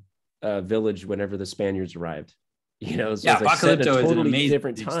American village whenever the Spaniards arrived. So it's like set in a totally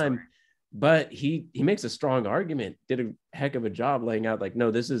different time. Story. But he makes a strong argument, did a heck of a job laying out like, no,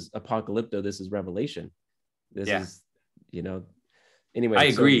 this is Apocalypto, this is Revelation. This is, anyway. I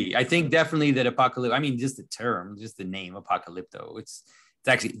agree. I think definitely that Apocalypto, I mean, just the term, just the name Apocalypto, it's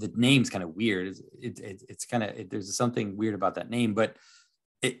actually, the name's kind of weird. It's kind of, there's something weird about that name, but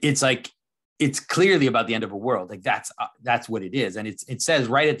it's like, it's clearly about the end of a world. Like that's what it is. And it says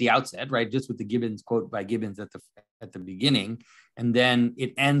right at the outset, right, just with the Gibbons quote by Gibbons at the beginning. And then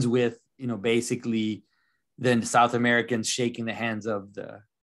it ends with, basically then South Americans shaking the hands of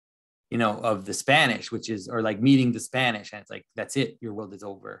the Spanish, or like meeting the Spanish. And it's like, that's it. Your world is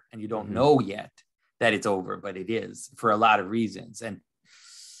over. And you don't know yet that it's over, but it is for a lot of reasons. And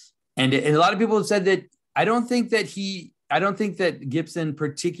a lot of people have said that, I don't think that Gibson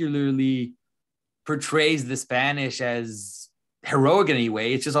particularly portrays the Spanish as heroic in any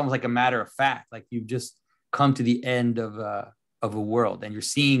way. It's just almost like a matter of fact. Like you've just come to the end of a world, and you're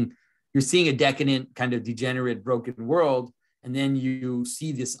seeing a decadent, kind of degenerate, broken world. And then you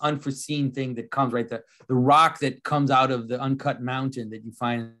see this unforeseen thing that comes, right? The rock that comes out of the uncut mountain that you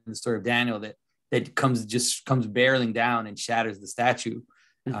find in the story of Daniel that comes barreling down and shatters the statue.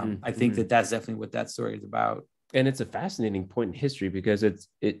 I think that's definitely what that story is about. And it's a fascinating point in history because it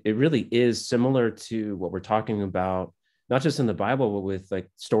really is similar to what we're talking about, not just in the Bible, but with like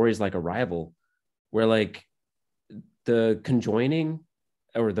stories like Arrival, where like the conjoining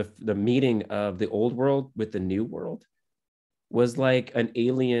or the meeting of the old world with the new world was like an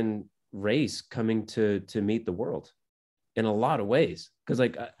alien race coming to meet the world in a lot of ways. Because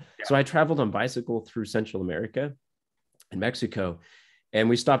so I traveled on bicycle through Central America and Mexico, and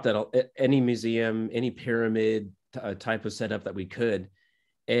we stopped at any museum, any pyramid, type of setup that we could.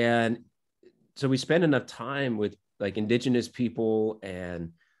 And so we spent enough time with like indigenous people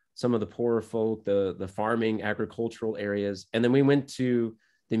and some of the poorer folk, the farming agricultural areas. And then we went to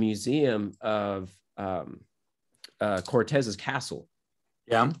the museum of Cortez's castle.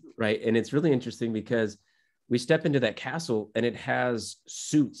 Yeah. Right. And it's really interesting because we step into that castle and it has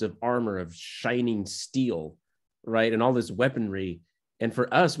suits of armor of shining steel, right? And all this weaponry. And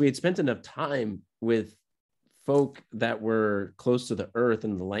for us, we had spent enough time with folk that were close to the earth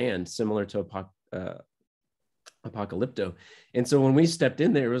and the land, similar to Apocalypto. And so when we stepped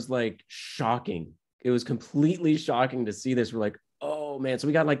in there, it was like shocking. It was completely shocking to see this. We're like, oh man. So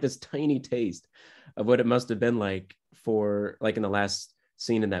we got like this tiny taste of what it must have been like for like in the last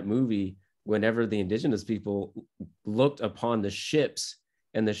scene in that movie, whenever the indigenous people looked upon the ships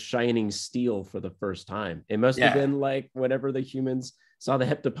and the shining steel for the first time. It must have been like whenever the humans saw the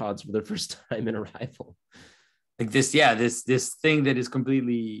heptapods for the first time in Arrival. Like this thing that is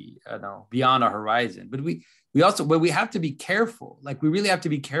completely beyond our horizon. But we have to be careful. Like we really have to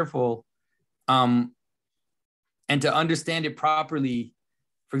be careful, and to understand it properly.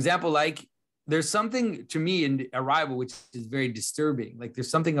 For example, like there's something to me in Arrival which is very disturbing. Like there's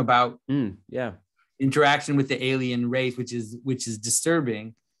something about interaction with the alien race which is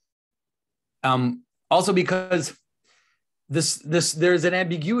disturbing. Also because there's an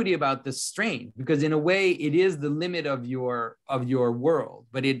ambiguity about the strain, because in a way it is the limit of your world,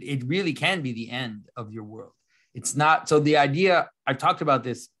 but it really can be the end of your world. It's not. So the idea, I've talked about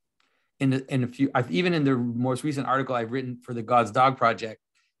this in a few, even in the most recent article I've written for the God's Dog Project,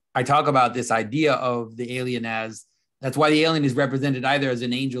 I talk about this idea of the alien that's why the alien is represented either as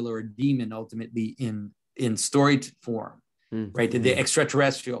an angel or a demon, ultimately in story form, right? The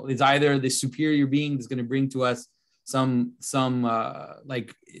extraterrestrial is either the superior being that's going to bring to us some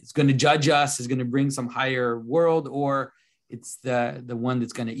like it's going to judge us, is going to bring some higher world, or it's the one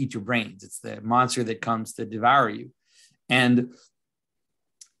that's going to eat your brains. It's the monster that comes to devour you. And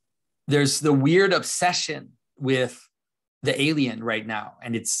there's the weird obsession with the alien right now.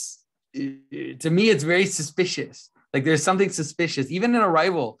 And to me, it's very suspicious. Like there's something suspicious. Even in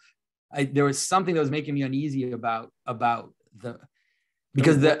Arrival, there was something that was making me uneasy about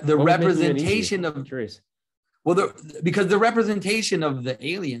because the representation of, because the representation of the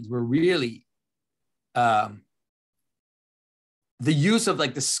aliens were really the use of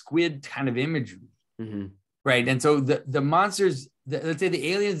like the squid kind of imagery, right? And so the monsters, let's say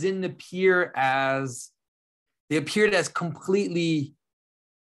the aliens didn't appear as, they appeared as completely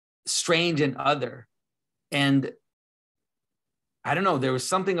strange and other. And I don't know, there was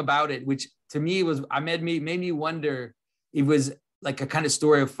something about it which to me made me wonder, it was like a kind of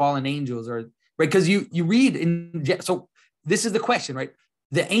story of fallen angels, or right? Because you read so this is the question, right?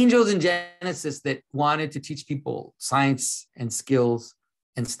 The angels in Genesis that wanted to teach people science and skills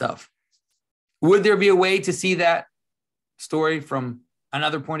and stuff. Would there be a way to see that story from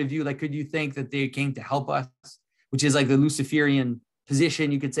another point of view? Like, could you think that they came to help us, which is like the Luciferian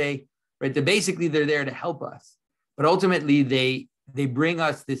position, you could say, right? That basically they're there to help us, but ultimately they bring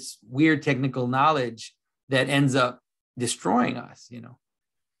us this weird technical knowledge that ends up destroying us,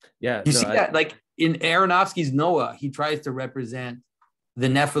 Yeah. You see that like in Aronofsky's Noah, he tries to represent the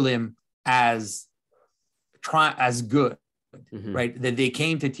Nephilim as good, right? That they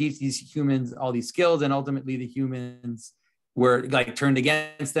came to teach these humans all these skills, and ultimately the humans were like turned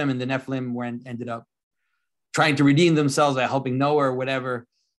against them, and the Nephilim ended up trying to redeem themselves by helping Noah or whatever.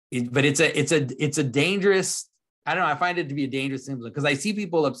 But it's a dangerous, I don't know, I find it to be a dangerous symbol, because I see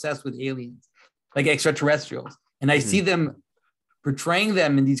people obsessed with aliens, like extraterrestrials, and I see them portraying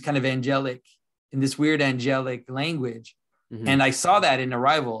them in these kind of in this weird angelic language. And I saw that in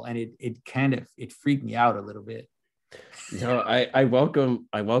Arrival, and it freaked me out a little bit. No, I welcome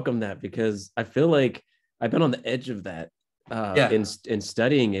that, because I feel like I've been on the edge of that in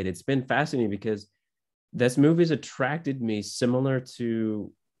studying it. It's been fascinating because this movie's attracted me similar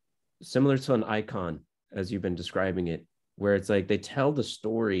to an icon, as you've been describing it, where it's like they tell the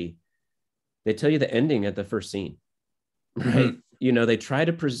story, they tell you the ending at the first scene, right? They try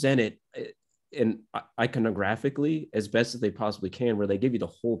to present it in iconographically as best as they possibly can, where they give you the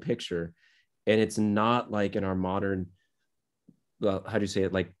whole picture, and it's not like in our modern, how do you say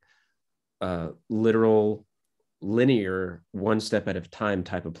it, like literal linear one step at a time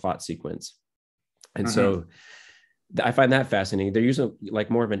type of plot sequence. And so I find that fascinating. They're using like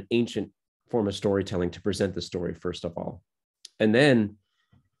more of an ancient form of storytelling to present the story, first of all. And then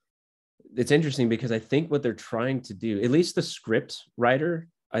it's interesting because I think what they're trying to do, at least the script writer,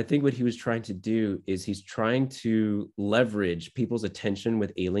 I think what he was trying to do is he's trying to leverage people's attention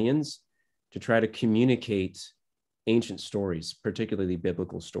with aliens to try to communicate ancient stories, particularly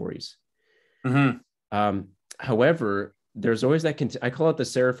biblical stories. Mm-hmm. However, there's always that I call it the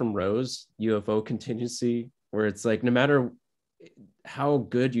seraphim rose UFO contingency, where it's like, no matter how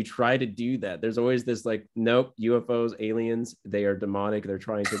good you try to do that, there's always this like, nope, UFOs, aliens, they are demonic. They're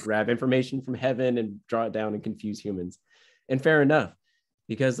trying to grab information from heaven and draw it down and confuse humans. And fair enough,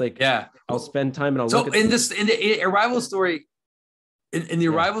 because like, Yeah, I'll spend time and I'll so look in the arrival story, in the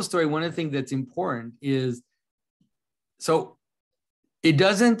arrival story, one of the things that's important is, so it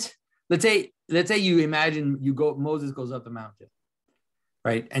doesn't, let's say you imagine Moses goes up the mountain,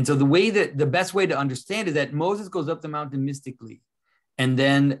 right? And so the best way to understand is that Moses goes up the mountain mystically and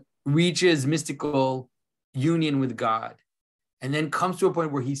then reaches mystical union with God, and then comes to a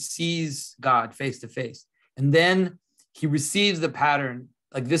point where he sees God face to face. And then he receives the pattern,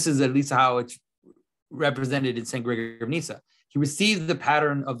 like this is at least how it's represented in St. Gregory of Nyssa. He receives the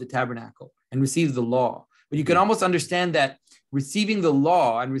pattern of the tabernacle and receives the law. But you can almost understand that receiving the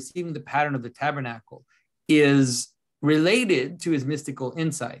law and receiving the pattern of the tabernacle is related to his mystical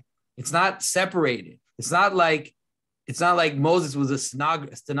insight. It's not separated. It's not like Moses was a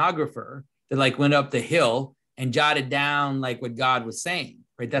stenographer that like went up the hill and jotted down like what God was saying,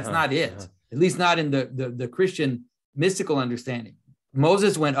 right? That's not it. At least not in the Christian mystical understanding.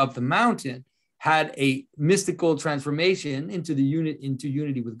 Moses went up the mountain, had a mystical transformation into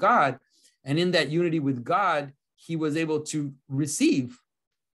unity with God. And in that unity with God, he was able to receive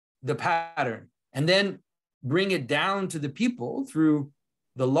the pattern and then bring it down to the people through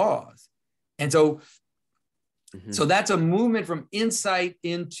the laws. And so that's a movement from insight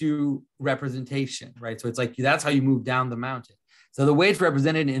into representation, right? So it's like, that's how you move down the mountain. So the way it's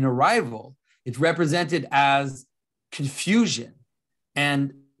represented in Arrival, it's represented as confusion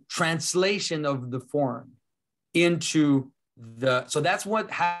and translation of the form into so that's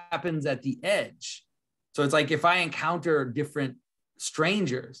what happens at the edge. So it's like, if I encounter different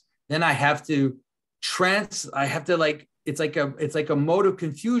strangers, then I have to like, it's like a mode of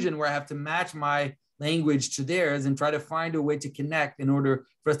confusion where I have to match my language to theirs and try to find a way to connect in order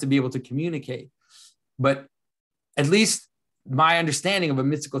for us to be able to communicate. But at least my understanding of a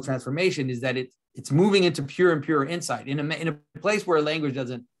mystical transformation is that it's moving into pure and pure insight in a place where language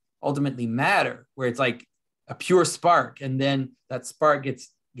doesn't ultimately matter, where it's like a pure spark, and then that spark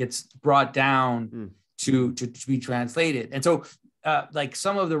gets brought down to be translated. And so like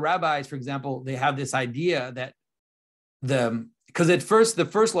some of the rabbis, for example, they have this idea that because at first the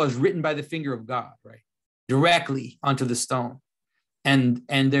first law is written by the finger of God, right, directly onto the stone, and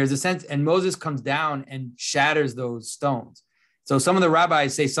there's a sense, and Moses comes down and shatters those stones. So some of the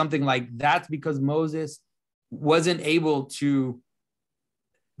rabbis say something like, that's because Moses wasn't able to,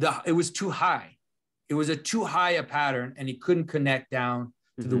 it was too high. It was too high a pattern, and he couldn't connect down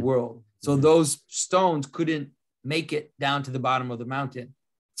to the world. So those stones couldn't make it down to the bottom of the mountain.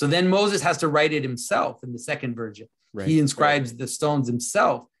 So then Moses has to write it himself in the second version. Right. He inscribes the stones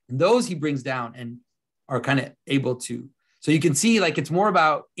himself, and those he brings down and are kind of able to. So you can see, like, it's more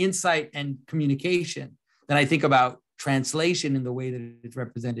about insight and communication than I think about translation in the way that it's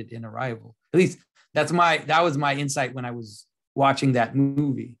represented in Arrival. At least that was my insight when I was watching that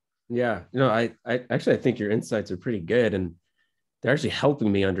movie. Yeah, I actually, I think your insights are pretty good, and they're actually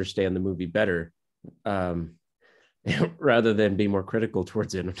helping me understand the movie better, rather than be more critical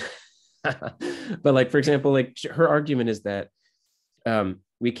towards it. But like, for example, like her argument is that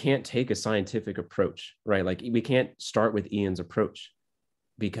we can't take a scientific approach, right? Like we can't start with Ian's approach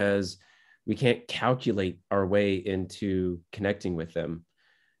because we can't calculate our way into connecting with them.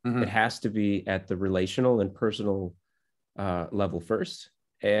 It has to be at the relational and personal level first.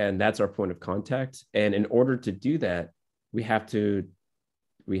 And that's our point of contact. And in order to do that, we have to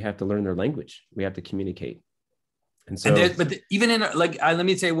learn their language. We have to communicate. And so, even in let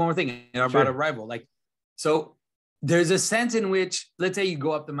me say one more thing about Arrival. Like, so there's a sense in which, let's say you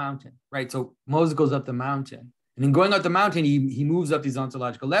go up the mountain, right? So Moses goes up the mountain, and in going up the mountain, he moves up these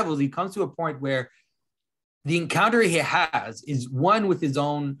ontological levels. He comes to a point where the encounter he has is one with his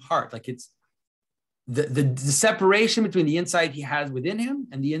own heart. Like, it's the separation between the insight he has within him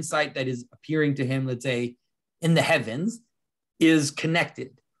and the insight that is appearing to him, let's say, in the heavens, is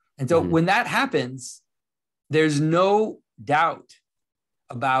connected. And so when that happens, there's no doubt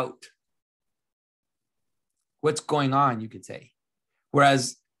about what's going on, you could say.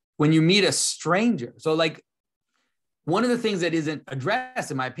 Whereas when you meet a stranger, so like one of the things that isn't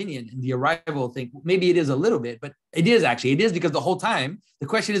addressed, in my opinion, in the Arrival thing, maybe it is a little bit, but it is because the whole time, the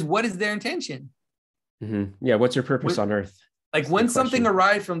question is, what is their intention? Yeah, what's your purpose on earth? Like when something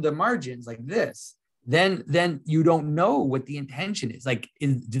arrives from the margins like this, then you don't know what the intention is. Like,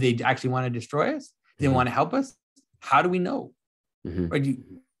 do they actually want to destroy us? Do they want to help us? how do we know? Mm-hmm. Right?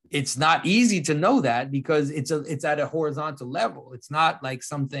 It's not easy to know that because it's at a horizontal level. It's not like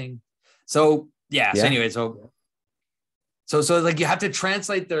something. So yeah. So anyway, so like you have to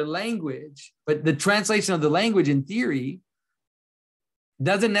translate their language, but the translation of the language in theory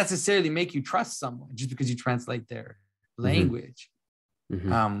doesn't necessarily make you trust someone just because you translate their language.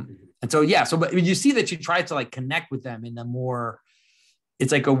 Mm-hmm. And so, yeah, so, but you see that she tried to like connect with them in a more,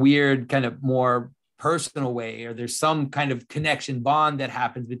 it's like a weird kind of more personal way, or there's some kind of connection bond that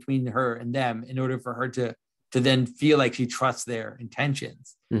happens between her and them in order for her to then feel like she trusts their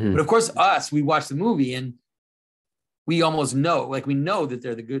intentions. Mm-hmm. But of course, we watch the movie and we almost know, like we know that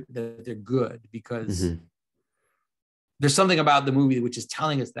they're good because there's something about the movie which is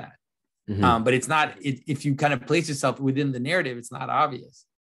telling us that. But it's not, if you kind of place yourself within the narrative, it's not obvious.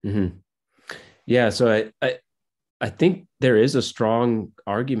 Mm-hmm. Yeah. So I think there is a strong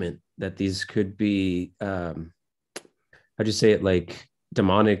argument that these could be, how'd you say it, like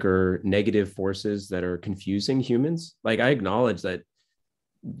demonic or negative forces that are confusing humans. Like I acknowledge that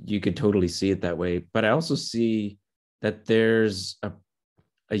you could totally see it that way, but I also see that there's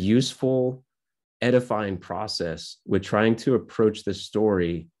a useful, edifying process with trying to approach the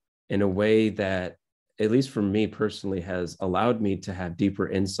story in a way that, at least for me personally, has allowed me to have deeper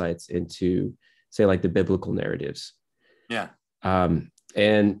insights into, say, like the biblical narratives. Yeah.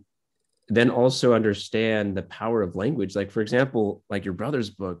 And then also understand the power of language. Like, for example, like your brother's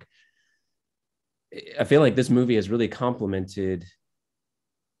book, I feel like this movie has really complemented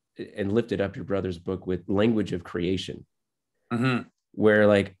and lifted up your brother's book with language of creation, where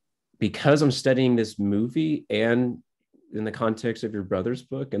like, because I'm studying this movie and in the context of your brother's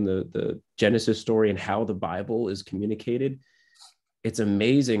book and the Genesis story and how the Bible is communicated, it's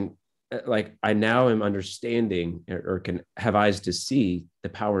amazing. Like I now am understanding or can have eyes to see the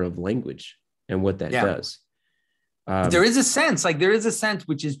power of language and what that does. There is a sense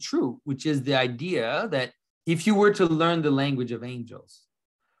which is true, which is the idea that if you were to learn the language of angels,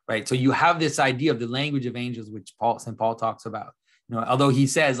 right? So you have this idea of the language of angels, which St. Paul talks about. You know, although he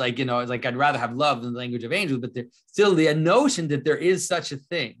says, like, you know, it's like I'd rather have love than the language of angels, but there's still the notion that there is such a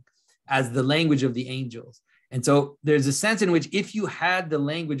thing as the language of the angels. And so there's a sense in which if you had the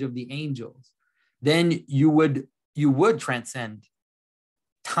language of the angels, then you would transcend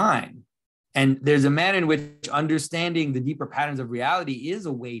time. And there's a manner in which understanding the deeper patterns of reality is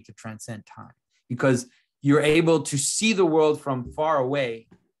a way to transcend time, because you're able to see the world from far away.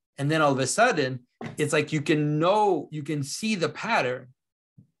 And then all of a sudden, it's like you can see the pattern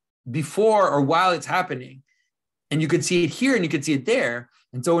before or while it's happening. And you could see it here and you could see it there.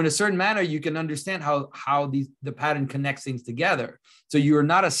 And so in a certain manner, you can understand how the pattern connects things together. So you're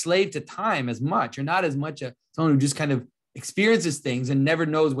not a slave to time as much. You're not as much someone who just kind of experiences things and never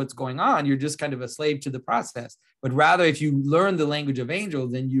knows what's going on. You're just kind of a slave to the process. But rather, if you learn the language of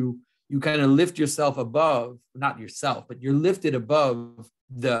angels, then you kind of lift yourself above, not yourself, but you're lifted above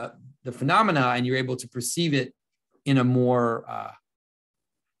the phenomena, and you're able to perceive it in a more,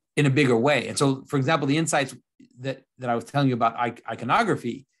 in a bigger way. And so, for example, the insights that I was telling you about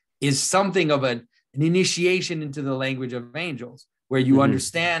iconography is something of an initiation into the language of angels, where you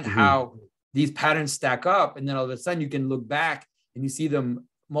understand how these patterns stack up. And then all of a sudden you can look back and you see them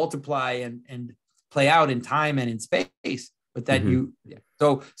multiply and play out in time and in space. But that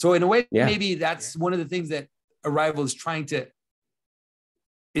so in a way, maybe that's one of the things that Arrival is trying to,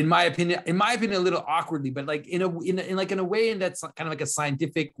 in my opinion, a little awkwardly, but like in a way, and that's kind of like a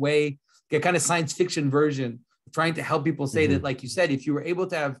scientific way, a kind of science fiction version, trying to help people say that, like you said, if you were able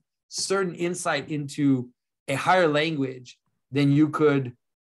to have certain insight into a higher language, then you could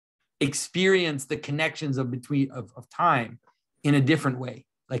experience the connections of time in a different way.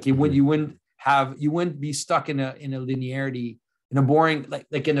 Like you wouldn't be stuck in a linearity, in a boring,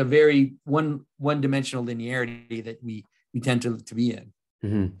 like in a very one dimensional linearity that we tend to be in.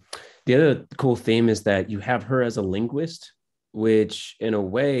 The other cool theme is that you have her as a linguist, which in a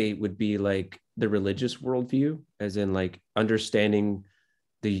way would be like the religious worldview, as in like understanding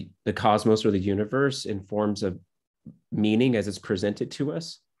the cosmos or the universe in forms of meaning as it's presented to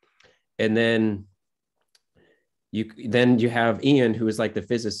us. And then you have Ian, who is like the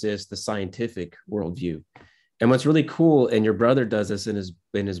physicist, the scientific worldview. And what's really cool, and your brother does this in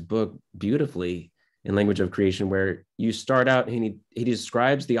his book beautifully, in Language of Creation, where you start out and he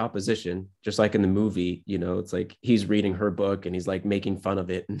describes the opposition, just like in the movie. You know, it's like he's reading her book and he's like making fun of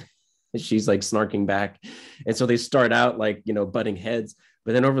it, and she's like snarking back. And so they start out like, you know, butting heads,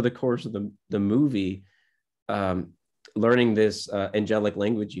 but then over the course of the movie, learning this angelic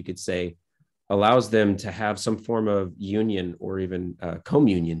language, you could say, allows them to have some form of union or even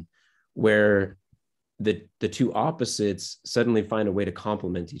communion, where the two opposites suddenly find a way to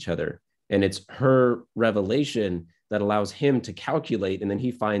complement each other. And it's her revelation that allows him to calculate, and then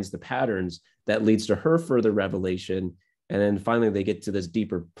he finds the patterns that leads to her further revelation. And then finally they get to this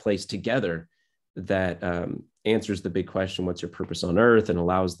deeper place together that answers the big question, what's your purpose on earth, and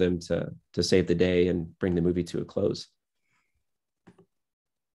allows them to save the day and bring the movie to a close.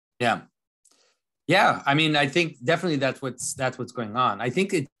 Yeah. Yeah. I mean, I think definitely that's what's going on. I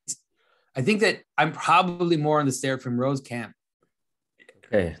think that I'm probably more on the Seraphim Rose camp.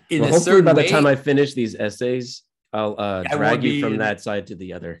 Okay. Well, hopefully by the time I finish these essays, I'll drag you from that side to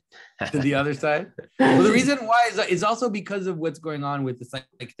the other. To the other side? Well, the reason why is also because of what's going on with the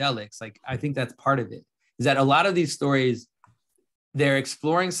psychedelics. Like, I think that's part of it, is that a lot of these stories, they're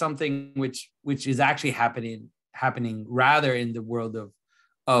exploring something which is actually happening rather in the world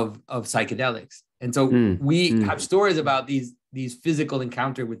of psychedelics. And so we have stories about these physical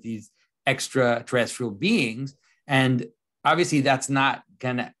encounter with these extraterrestrial beings. And obviously that's not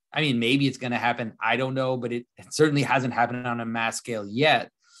gonna, I mean, maybe it's gonna happen, I don't know, but it certainly hasn't happened on a mass scale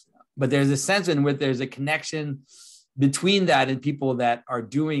yet. But there's a sense in which there's a connection between that and people that are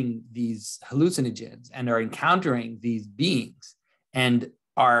doing these hallucinogens and are encountering these beings and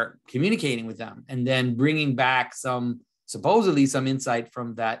are communicating with them, and then bringing back supposedly some insight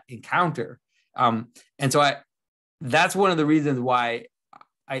from that encounter. And so that's one of the reasons why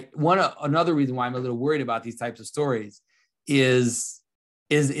another reason why I'm a little worried about these types of stories is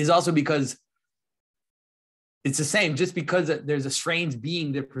also because it's the same. Just because there's a strange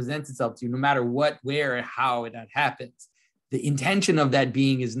being that presents itself to you, no matter what, where, and how that happens, the intention of that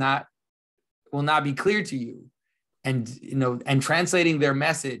being will not be clear to you. And translating their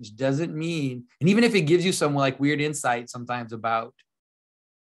message doesn't mean, and even if it gives you some like weird insight sometimes about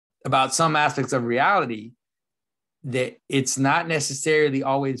some aspects of reality, that it's not necessarily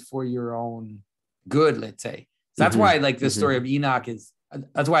always for your own good, let's say. So that's why like the story of Enoch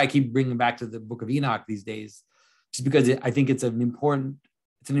that's why I keep bringing back to the book of Enoch these days, just because I think it's an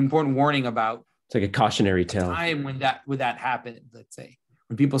important warning about, it's like a cautionary tale, time when that happened, let's say,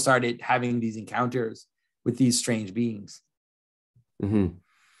 when people started having these encounters with these strange beings.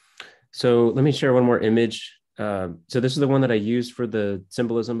 So let me share one more image. So this is the one that I used for the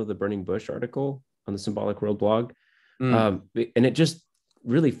symbolism of the burning bush article on the Symbolic World blog. And it just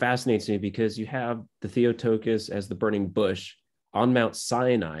really fascinates me because you have the Theotokos as the burning bush on Mount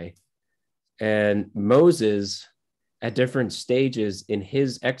Sinai, and Moses at different stages in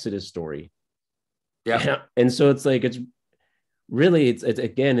his Exodus story. Yeah. And so it's like, it's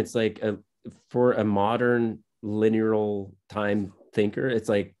like for a modern linear time thinker, it's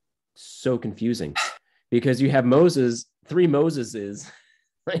like so confusing because you have three Moseses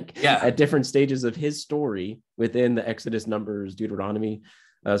at different stages of his story within the Exodus, Numbers, Deuteronomy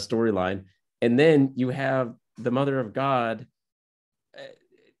storyline. And then you have the Mother of God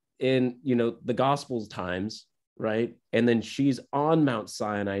in, the Gospels times, right? And then she's on Mount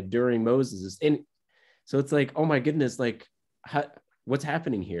Sinai during Moses. And so it's like, oh my goodness, like what's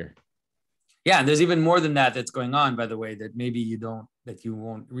happening here? Yeah, and there's even more than that that's going on, by the way, that maybe you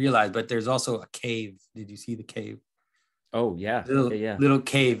won't realize, but there's also a cave. Did you see the cave? Oh, yeah. Little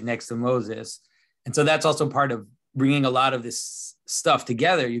cave next to Moses. And so that's also part of bringing a lot of this stuff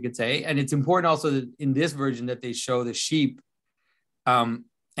together, you could say. And it's important also that in this version that they show the sheep and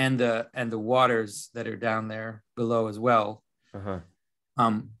the waters that are down there below as well. And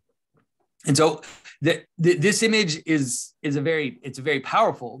so this image is very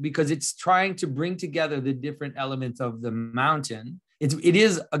powerful because it's trying to bring together the different elements of the mountain. It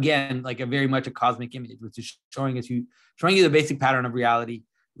is again like a very much a cosmic image, which is showing you the basic pattern of reality,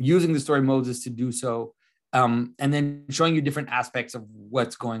 using the story of Moses to do so, and then showing you different aspects of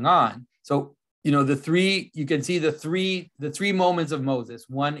what's going on. So you can see the three moments of Moses.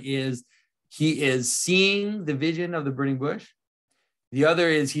 One is he is seeing the vision of the burning bush. The other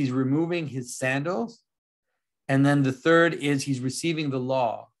is he's removing his sandals. And then the third is he's receiving the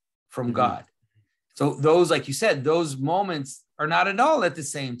law from God. So those, like you said, those moments are not at all at the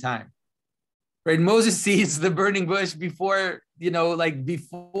same time. Right? Moses sees the burning bush before,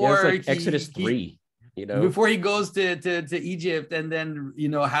 before it's like Exodus 3, before he goes to Egypt and then,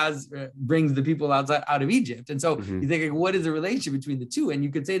 brings the people out of Egypt. And so you think, what is the relationship between the two? And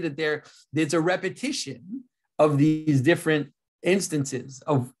you could say that it's a repetition of these different instances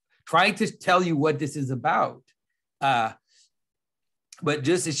of trying to tell you what this is about, but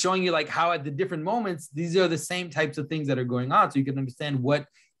just it's showing you like how at the different moments these are the same types of things that are going on, so you can understand what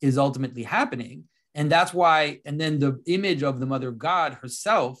is ultimately happening. And that's why, and then the image of the Mother of God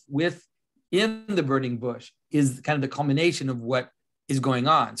herself within the burning bush is kind of the culmination of what is going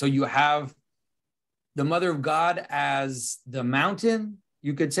on. So you have the mother of God as the mountain,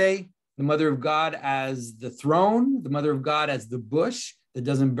 you could say, the mother of God as the throne, the mother of God as the bush that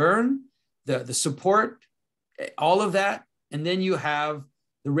doesn't burn, the support, all of that. And then you have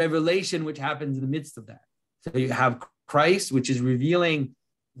the revelation, which happens in the midst of that. So you have Christ, which is revealing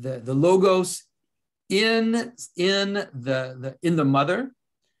the logos in the mother,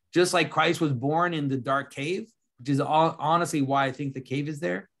 just like Christ was born in the dark cave, which is honestly why I think the cave is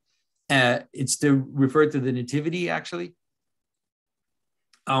there. It's to refer to the nativity, actually.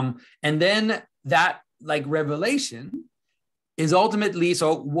 And then that like revelation is ultimately,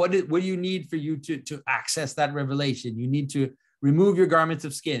 so what do you need for you to access that revelation? You need to remove your garments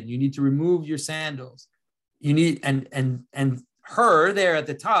of skin. You need to remove your sandals. You need, and her there at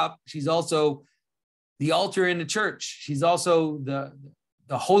the top, she's also the altar in the church. She's also the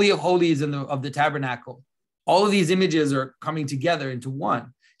Holy of Holies of the tabernacle. All of these images are coming together into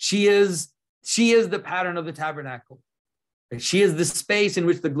one. She is the pattern of the tabernacle. She is the space in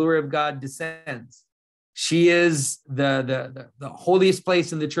which the glory of God descends. She is the holiest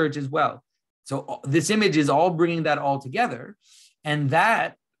place in the church as well. So this image is all bringing that all together. And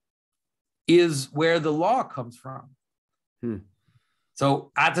that is where the law comes from.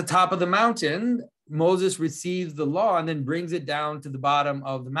 So at the top of the mountain, Moses receives the law and then brings it down to the bottom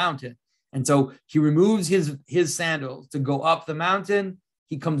of the mountain. And so he removes his sandals to go up the mountain.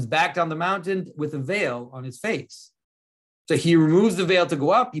 He comes back down the mountain with a veil on his face. So he removes the veil to go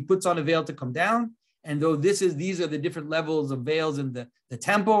up. He puts on a veil to come down. And though these are the different levels of veils in the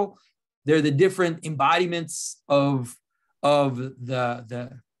temple, they're the different embodiments of the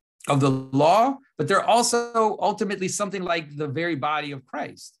law, but they're also ultimately something like the very body of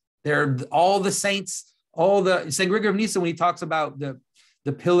Christ. They're all the saints, all the St. Gregory of Nyssa, when he talks about the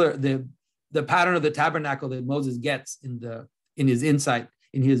pillar, the pattern of the tabernacle that Moses gets in his insight,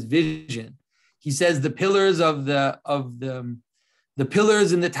 in his vision. He says the pillars of the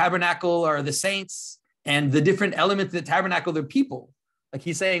pillars in the tabernacle are the saints, and the different elements of the tabernacle, they're people. Like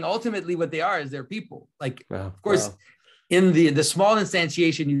he's saying, ultimately what they are is they're people. Like, wow, of course, wow. In the small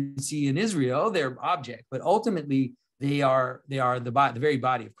instantiation you see in Israel, they're object, but ultimately they are the very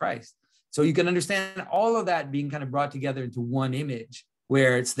body of Christ. So you can understand all of that being kind of brought together into one image,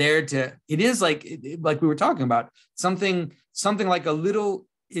 where it's there to, it is like we were talking about, something like a little,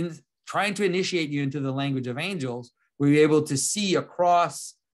 in trying to initiate you into the language of angels, where you're able to see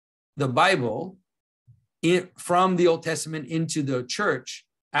across the Bible from the Old Testament into the church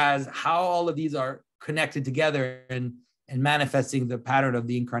as how all of these are connected together and manifesting the pattern of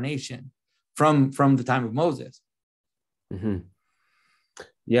the incarnation from the time of Moses. Mm-hmm.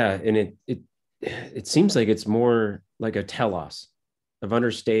 Yeah, and it seems like it's more like a telos of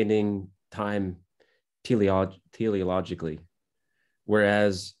understanding time teleologically,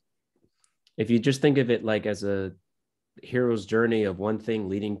 whereas if you just think of it like as a hero's journey of one thing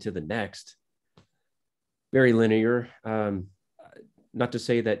leading to the next, very linear. Not to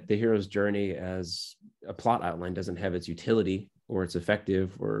say that the hero's journey as a plot outline doesn't have its utility or it's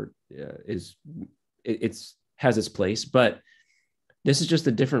effective or has its place, but this is just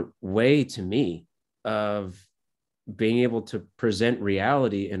a different way to me of being able to present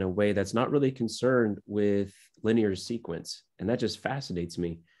reality in a way that's not really concerned with linear sequence. And that just fascinates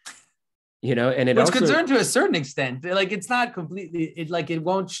me, and it's also concerned to a certain extent. Like it's not completely, it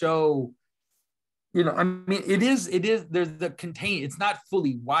won't show, I mean, it is, there's the contain, it's not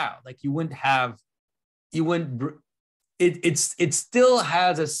fully wild. Like it still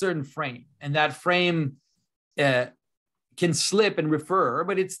has a certain frame, and that frame can slip and refer,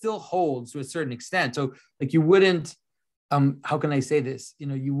 but it still holds to a certain extent. So like you wouldn't, how can I say this?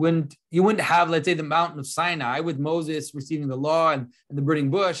 You wouldn't have, let's say, the mountain of Sinai with Moses receiving the law and the burning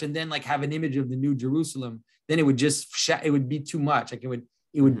bush, and then like have an image of the New Jerusalem. Then it would just, it would be too much. Like it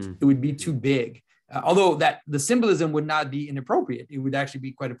would be too big. Although that the symbolism would not be inappropriate, it would actually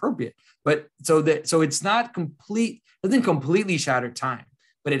be quite appropriate. But so it's not complete, doesn't completely shatter time,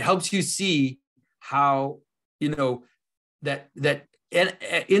 but it helps you see how, that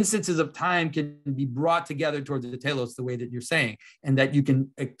instances of time can be brought together towards the telos the way that you're saying, and that you can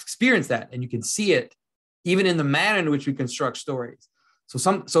experience that and you can see it even in the manner in which we construct stories.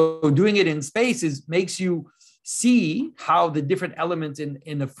 So doing it in space makes you see how the different elements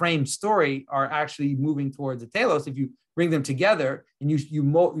in the frame story are actually moving towards the telos. If you bring them together and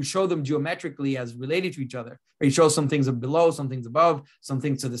you show them geometrically as related to each other, or you show some things below, some things above, some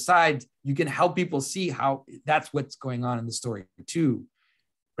things to the sides, you can help people see how that's what's going on in the story too.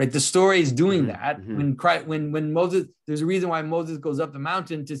 Right? The story is doing that. When Moses, there's a reason why Moses goes up the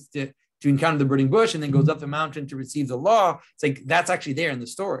mountain to encounter the burning bush and then goes up the mountain to receive the law. It's like that's actually there in the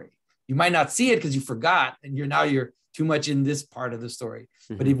story. you might not see it because you forgot, and you're too much in this part of the story.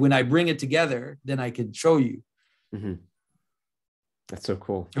 But when I bring it together, then I can show you. That's so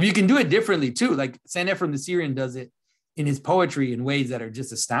cool. I mean, you can do it differently too. Like Saint Ephrem the Syrian does it in his poetry in ways that are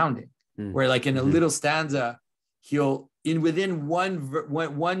just astounding. Where like in a little stanza, he'll within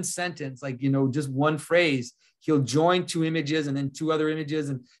one sentence, like, just one phrase, he'll join two images and then two other images.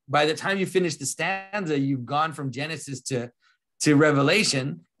 And by the time you finish the stanza, you've gone from Genesis to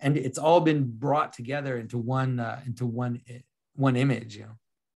Revelation, and it's all been brought together into one image.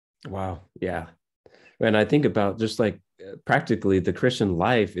 Wow. Yeah. And I think about just like practically the Christian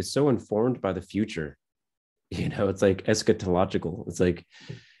life is so informed by the future. It's like eschatological. It's like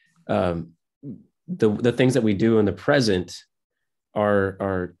the things that we do in the present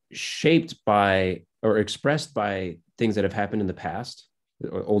are shaped by or expressed by things that have happened in the past,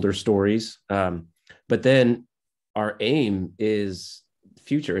 older stories. But then our aim is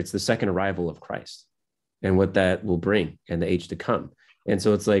future. It's the second arrival of Christ and what that will bring and the age to come. And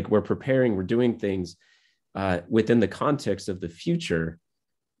so it's like we're doing things within the context of the future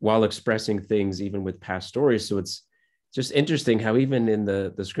while expressing things even with past stories. So it's just interesting how even in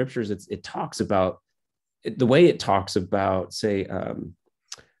the scriptures, it talks about the way it talks about, say,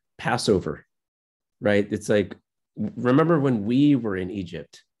 Passover, right? It's like, remember when we were in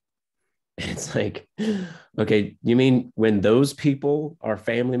Egypt? It's like, okay, you mean when those people, our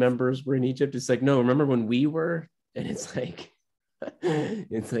family members, were in Egypt? It's like, no, remember when we were? And it's like,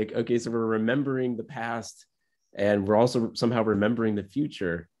 okay, so we're remembering the past and we're also somehow remembering the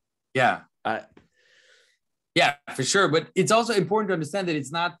future. Yeah. Yeah, for sure. But it's also important to understand that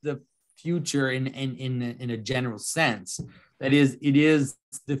it's not the future in a general sense. That is, it is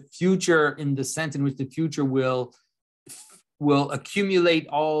the future in the sense in which the future will accumulate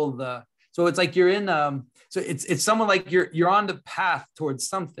all the. So it's like you're in. So it's someone like you're on the path towards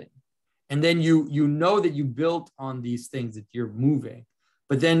something, and then you know that you built on these things that you're moving,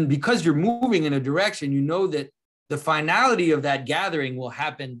 but then because you're moving in a direction, you know that the finality of that gathering will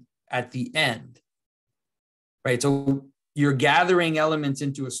happen at the end. Right. So you're gathering elements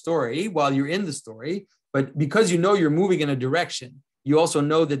into a story while you're in the story, but because you're moving in a direction, you also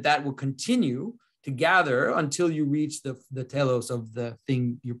know that will continue to gather until you reach the telos of the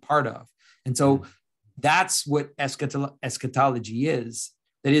thing you're part of. And so that's what eschatology is.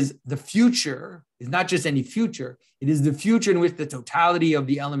 That is, the future is not just any future. It is the future in which the totality of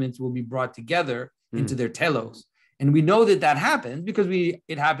the elements will be brought together into their telos. And we know that happens because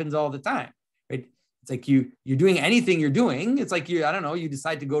it happens all the time. Right? It's like you're doing anything you're doing. It's like you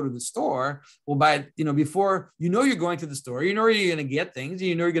decide to go to the store. Well, before you're going to the store, you're going to get things,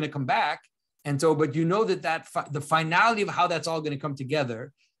 you're going to come back. And so, but that the finality of how that's all going to come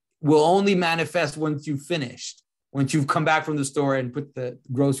together will only manifest once you've finished, once you've come back from the store and put the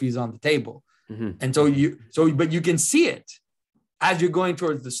groceries on the table. And so, but you can see it as you're going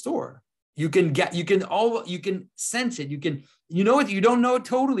towards the store. You can sense it. You don't know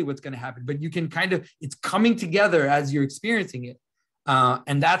totally what's going to happen, but you can it's coming together as you're experiencing it.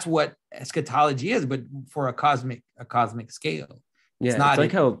 And that's what eschatology is, but for a cosmic scale. Yeah. It's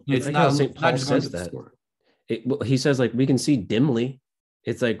like how St. Paul says that. He says like, we can see dimly.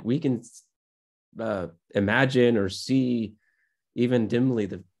 It's like, we can imagine or see even dimly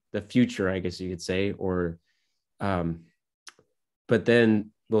the future, I guess you could say, or, but then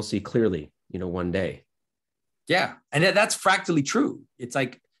we'll see clearly, one day. Yeah. And that's fractally true. It's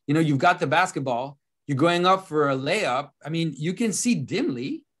like, you've got the basketball, you're going up for a layup. I mean, you can see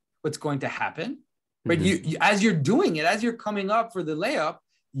dimly what's going to happen, but you as you're doing it, as you're coming up for the layup,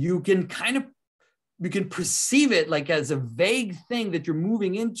 you can perceive it like as a vague thing that you're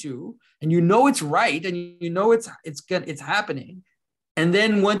moving into, and it's right. And it's happening. And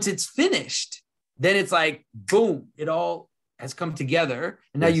then once it's finished, then it's like, boom, it all has come together.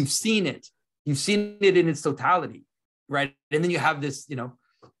 And now you've seen it in its totality. Right. And then you have this,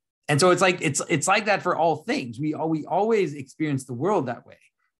 and so it's like that for all things. We always experience the world that way.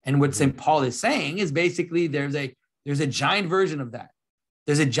 And what St. Paul is saying is basically there's a giant version of that.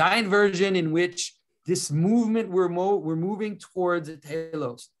 There's a giant version in which this movement we're moving towards a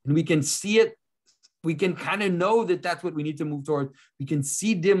telos, and we can see it. We can kind of know that that's what we need to move towards. We can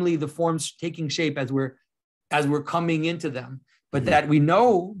see dimly the forms taking shape as we're coming into them, but that we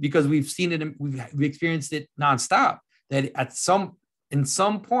know because we've seen it and we've experienced it nonstop, that in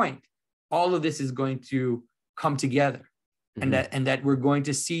some point, all of this is going to come together, and that we're going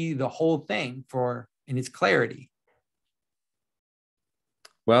to see the whole thing in its clarity.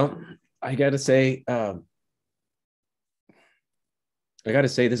 Well, I got to say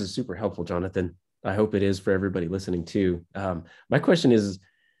this is super helpful, Jonathan. I hope it is for everybody listening too. My question is,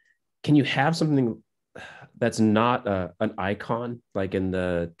 can you have something that's not an icon, like in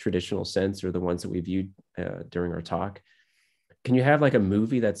the traditional sense, or the ones that we viewed during our talk? Can you have like a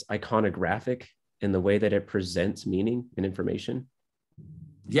movie that's iconographic in the way that it presents meaning and information?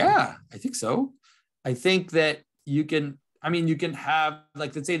 Yeah, I think so. I think that you can, I mean, you can have,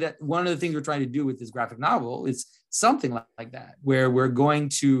 like, let's say that one of the things we're trying to do with this graphic novel is something like that, where we're going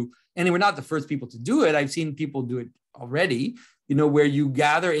to, and we're not the first people to do it. I've seen people do it already, you know, where you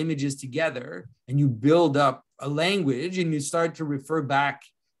gather images together and you build up a language and you start to refer back.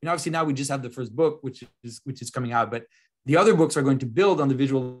 And obviously now we just have the first book, which is coming out, but the other books are going to build on the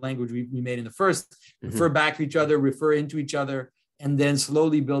visual language we made in the first, refer back to each other, refer into each other, and then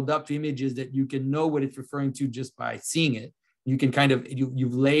slowly build up to images that you can know what it's referring to just by seeing it. You can kind of,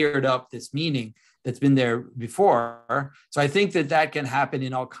 you've layered up this meaning that's been there before. So I think that that can happen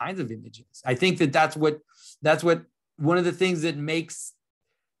in all kinds of images. I think that that's what one of the things that makes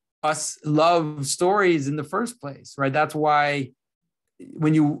us love stories in the first place, right? That's why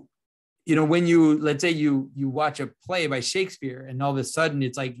when let's say you watch a play by Shakespeare, and all of a sudden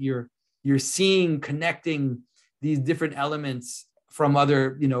it's like you're connecting these different elements from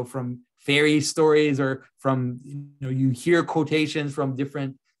other, from fairy stories, or from, you hear quotations from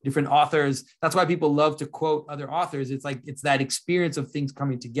different authors. That's why people love to quote other authors. It's like, it's that experience of things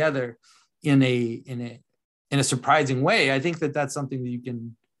coming together in a surprising way. I think that that's something that you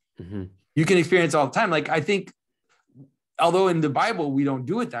can experience all the time. Like, I think, although in the Bible we don't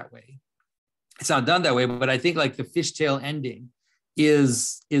do it that way, it's not done that way, but I think like the fishtail ending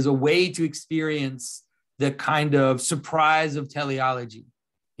is a way to experience the kind of surprise of teleology.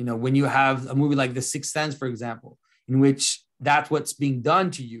 When you have a movie like The Sixth Sense, for example, in which that's what's being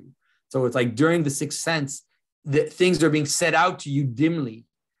done to you. So it's like during The Sixth Sense, the things are being set out to you dimly.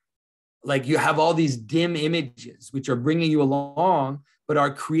 Like you have all these dim images, which are bringing you along, but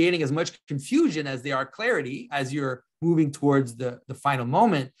are creating as much confusion as they are clarity as you're moving towards the final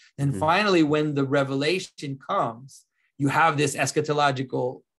moment. And finally, when the revelation comes, you have this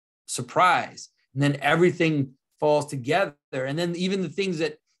eschatological surprise. And then everything falls together. And then even the things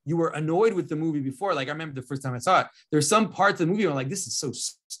that you were annoyed with the movie before, like I remember the first time I saw it, there's some parts of the movie where I'm like, this is so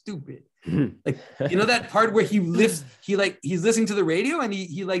stupid. Like, that part where he's listening to the radio and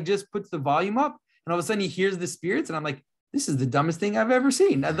he like just puts the volume up, and all of a sudden he hears the spirits, and I'm like, this is the dumbest thing I've ever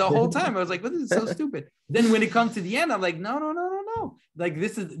seen. The whole time I was like, well, this is so stupid. Then when it comes to the end, I'm like, no. Like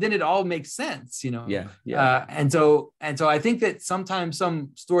then it all makes sense, Yeah. And so I think that sometimes some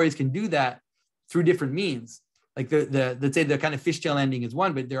stories can do that through different means. Like let's say the kind of fishtail ending is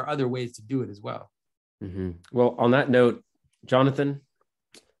one, but there are other ways to do it as well. Well, on that note, Jonathan,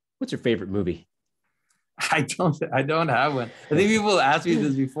 what's your favorite movie? I don't have one. I think people asked me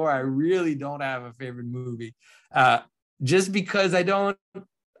this before. I really don't have a favorite movie, just because I don't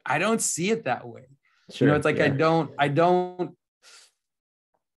see it that way. Sure, it's like, yeah.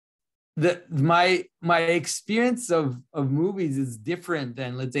 My experience of movies is different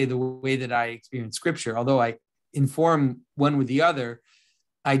than, let's say, the way that I experience scripture. Although I inform one with the other,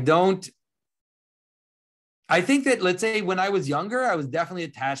 I think that, let's say, when I was younger, I was definitely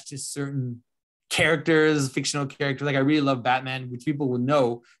attached to certain characters, fictional characters. Like I really love Batman, which people will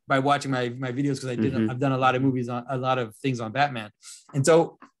know by watching my videos, because I've done a lot of movies on a lot of things on Batman. And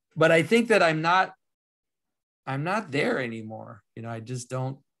so, but I think that I'm not there anymore. I just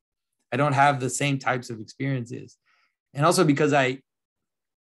don't have the same types of experiences. And also because so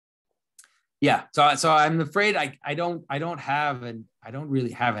I'm afraid I don't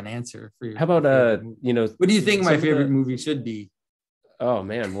really have an answer for you. How about what do you think my favorite movie should be? Oh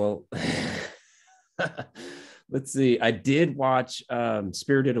man, well, let's see. I did watch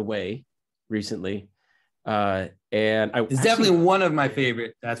Spirited Away recently, and it's definitely one of my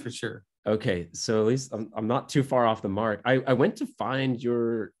favorite. That's for sure. Okay, so at least I'm not too far off the mark. I went to find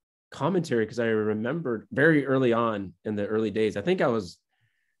your commentary because I remembered very early on in the early days. I think I was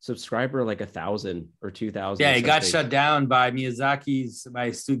subscriber like 1,000 or 2,000. Yeah, it got shut down by Studio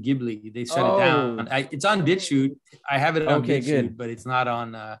Ghibli. They shut it down. It's on BitChute. I have it on BitChute, good. But it's not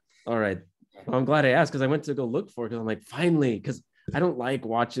on. All right. Well, I'm glad I asked, because I went to go look for it, because I'm like, finally, because I don't like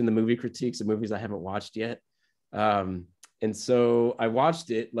watching the movie critiques of movies I haven't watched yet. And so I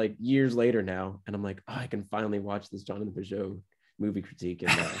watched it like years later now, and I'm like, I can finally watch this Jonathan Pageau movie critique,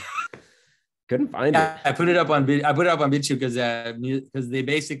 and couldn't find it. I put it up on BitChute because they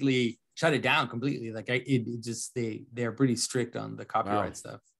basically shut it down completely. Like they're pretty strict on the copyright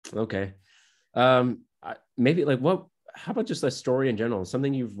stuff. Okay. Maybe like how about just a story in general?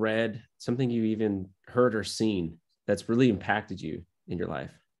 Something you've read, something you even heard or seen that's really impacted you in your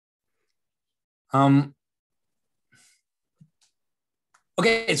life?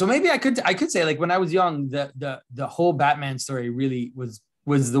 Okay, so maybe I could say like when I was young, the whole Batman story really was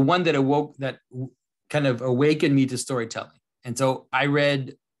the one that kind of awakened me to storytelling. And so I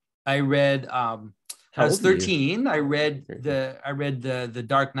read I How was old were you? 13. I read the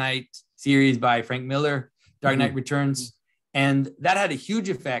Dark Knight series by Frank Miller, Dark Knight Mm-hmm. Returns, and that had a huge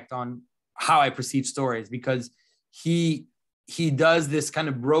effect on how I perceive stories because he he does this kind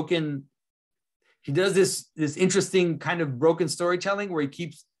of broken he does this interesting kind of broken storytelling where he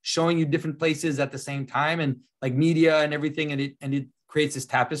keeps showing you different places at the same time and like media and everything, and it creates this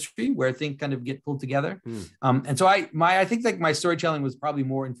tapestry where things kind of get pulled together. Mm. And so I think like my storytelling was probably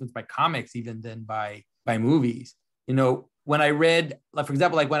more influenced by comics even than by movies. You know, when I read, like for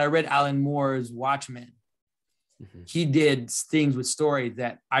example, like when I read Alan Moore's Watchmen, Mm-hmm. he did things with stories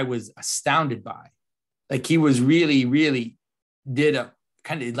that I was astounded by. Like he was really did a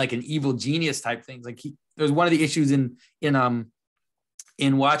kind of like an evil genius type things. Like there's one of the issues in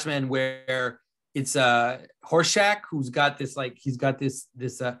Watchmen where it's Horshack who's got this like he's got this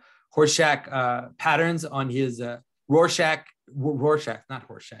Horshack patterns on his Rorschach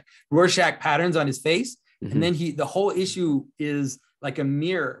patterns on his face, Mm-hmm. and then the whole issue is like a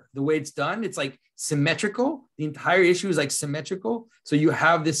mirror. The way it's done, it's like symmetrical. The entire issue is like symmetrical. So you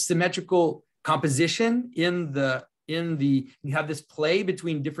have this symmetrical composition you have this play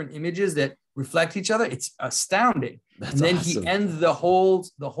between different images that reflect each other. It's astounding. That's and then awesome. he ends the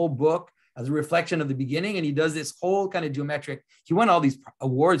whole book as a reflection of the beginning, and he does this whole kind of geometric. He won all these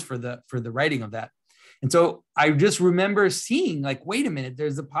awards for the writing of that. And so I just remember seeing like, wait a minute,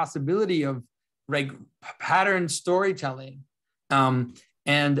 there's a possibility of like pattern storytelling,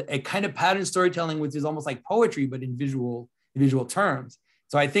 and a kind of pattern storytelling which is almost like poetry but in visual terms.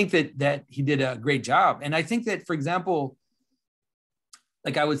 So I think that he did a great job. And I think that, for example,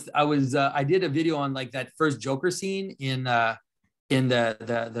 like I did a video on like that first Joker scene in the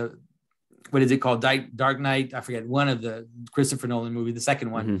what is it called? Dark Knight. I forget, one of the Christopher Nolan movie, the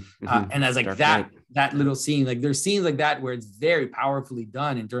second one. Mm-hmm. Mm-hmm. And as like Dark that Knight. that little scene, like there's scenes like that where it's very powerfully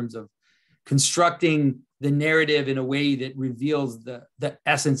done in terms of constructing the narrative in a way that reveals the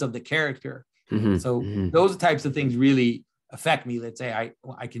essence of the character. Mm-hmm. So Mm-hmm. those types of things really affect me. Let's say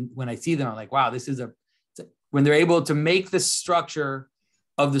I can, when I see them, I'm like, wow, this is when they're able to make the structure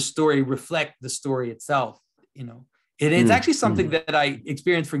of the story reflect the story itself, you know. It's actually something that I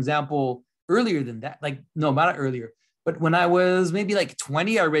experienced, for example, earlier than that. Like, no, not earlier, but when I was maybe like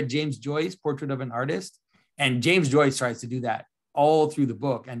 20, I read James Joyce, Portrait of an Artist. And James Joyce tries to do that all through the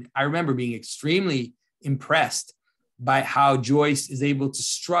book. And I remember being extremely impressed by how Joyce is able to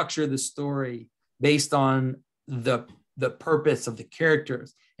structure the story based on the purpose of the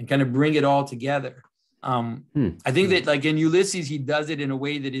characters and kind of bring it all together. I think that like in Ulysses, he does it in a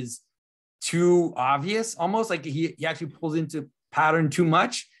way that is too obvious, almost like he actually pulls into pattern too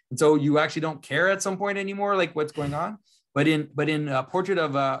much. And so you actually don't care at some point anymore, like what's going on. But in Portrait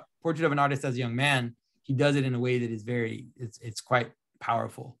of an Artist as a Young Man, he does it in a way that is it's quite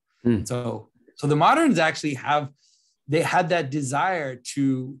powerful. So the moderns actually had that desire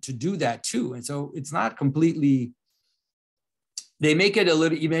to do that too. And so it's not completely, they make it a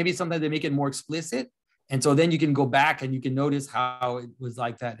little, maybe sometimes they make it more explicit. And so then you can go back and you can notice how it was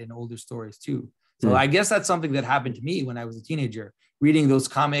like that in older stories too. So I guess that's something that happened to me when I was a teenager, reading those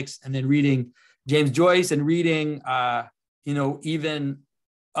comics and then reading James Joyce and reading, even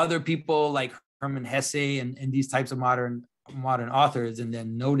other people like Hermann Hesse and these types of modern authors, and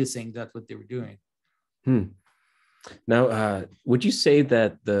then noticing that's what they were doing. Now, would you say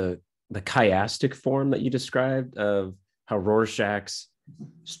that the chiastic form that you described of how Rorschach's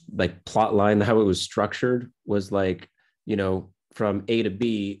like plot line, how it was structured, was like, from A to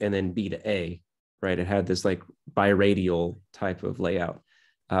B and then B to A, right? It had this like biradial type of layout.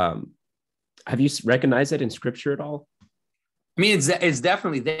 Have you recognized that in scripture at all? I mean, it's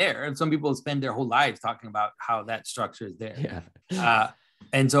definitely there. And some people spend their whole lives talking about how that structure is there. Yeah.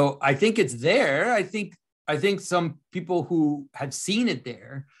 And so I think it's there. I think some people who have seen it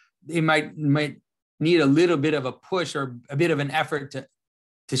there, they might need a little bit of a push or a bit of an effort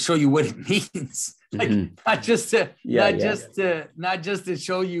to show you what it means. Like not just to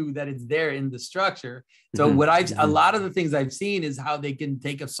show you that it's there in the structure. So a lot of the things I've seen is how they can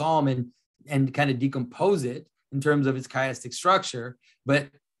take a psalm and kind of decompose it in terms of its chiastic structure. But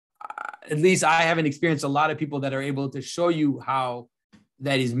at least I haven't experienced a lot of people that are able to show you how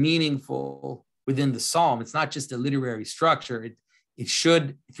that is meaningful within the psalm. It's not just a literary structure. It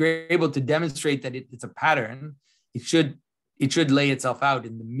should, if you're able to demonstrate that it's a pattern, it should lay itself out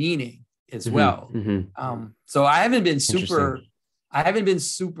in the meaning as well. So I haven't been super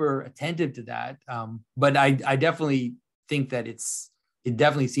attentive to that. But I definitely think that it's it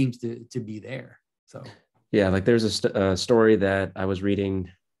definitely seems to be there. So Yeah, like there's a story that I was reading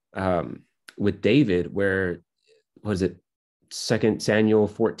with David where, what is it, Second Samuel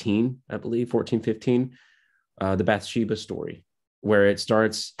 14, I believe, 14, 15, the Bathsheba story, where it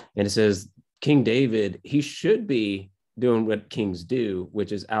starts and it says, King David, he should be doing what kings do,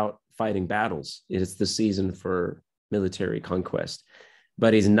 which is out fighting battles. It's the season for military conquest,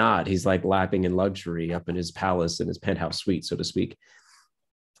 but he's not. He's like lapping in luxury up in his palace, in his penthouse suite, so to speak,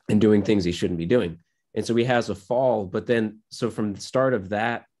 and doing things he shouldn't be doing. And so he has a fall, but then, so from the start of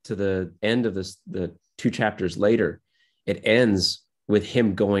that to the end of this, the 2 chapters later, it ends with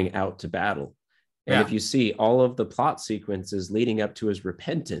him going out to battle. And yeah. if you see all of the plot sequences leading up to his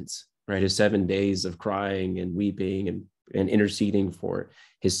repentance, right, his 7 days of crying and weeping and interceding for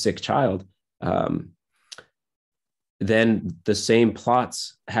his sick child, then the same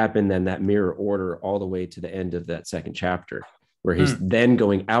plots happen, then that mirror order all the way to the end of that 2nd chapter, where he's then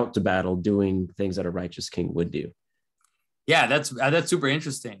going out to battle, doing things that a righteous king would do. Yeah, that's super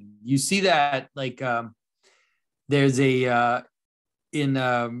interesting. You see that, like, there's a in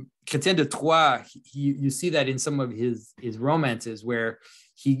Chrétien de Troyes, you see that in some of his romances, where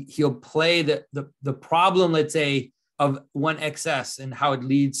he'll play the problem, let's say, of one excess and how it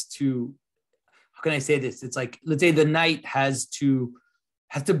leads to, how can I say this? It's like, let's say the knight has to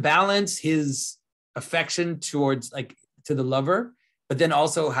balance his affection towards, like, to the lover, but then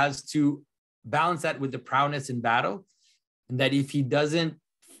also has to balance that with the prowess in battle. And that if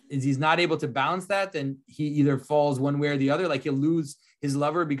he's not able to balance that, then he either falls one way or the other. Like, he'll lose his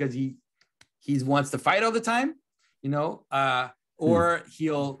lover because he wants to fight all the time, or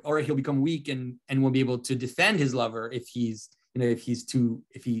he'll become weak and won't be able to defend his lover if he's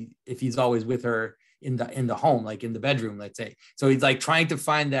always with her in the home, like in the bedroom, let's say. So he's like trying to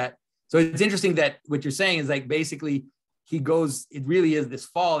find that. So it's interesting that what you're saying is, like, basically it really is this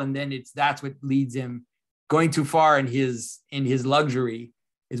fall, and then that's what leads him going too far in his luxury,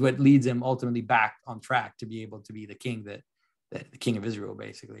 is what leads him ultimately back on track to be able to be the king, the king of Israel,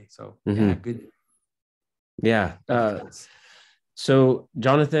 basically. So yeah, good. Yeah. So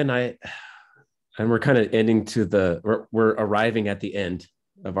Jonathan, and we're kind of ending we're arriving at the end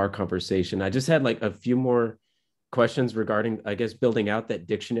of our conversation. I just had like a few more questions regarding, I guess, building out that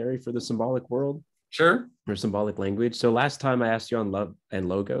dictionary for the symbolic world. Sure. Or symbolic language. So last time I asked you on love and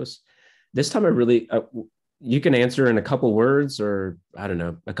logos. This time I really, you can answer in a couple words, or I don't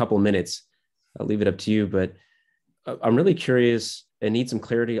know, a couple minutes. I'll leave it up to you, but I'm really curious and need some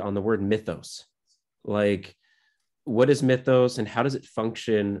clarity on the word mythos. Like, what is mythos and how does it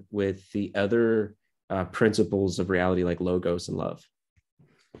function with the other principles of reality, like logos and love?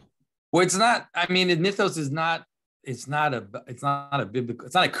 Well, it's not, I mean, mythos is not, it's not a biblical,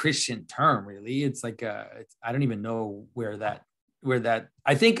 it's not a Christian term, really. It's like I don't even know where that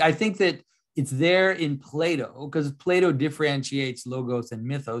I think that it's there in Plato, because Plato differentiates logos and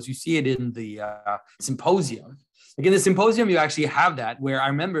mythos. You see it in the Symposium. Like, in the Symposium, you actually have that, where I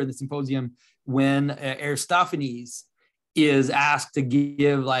remember the Symposium when Aristophanes is asked to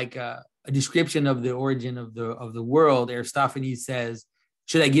give like a description of the origin of the world. Aristophanes says,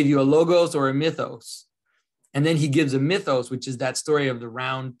 should I give you a logos or a mythos? And then he gives a mythos, which is that story of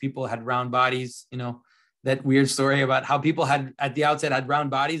people had round bodies, that weird story about how people had at the outset had round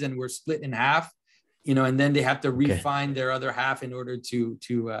bodies and were split in half, and then they have to refine their other half in order to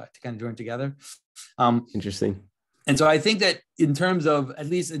kind of join together. Interesting. And so I think that at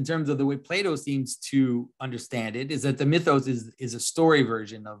least in terms of the way Plato seems to understand it, is that the mythos is a story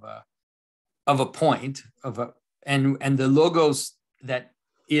version of a point and the logos that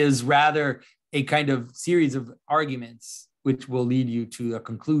is rather a kind of series of arguments which will lead you to a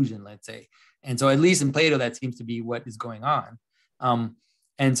conclusion, let's say. And so at least in Plato, that seems to be what is going on.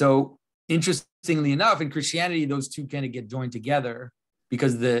 And so interestingly enough, in Christianity, those two kind of get joined together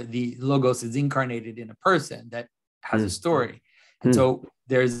because the logos is incarnated in a person that has a story. And so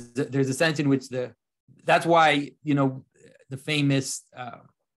there's a sense in which that's why, the famous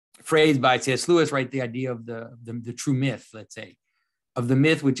phrase by C.S. Lewis, right? The idea of the true myth, let's say, of the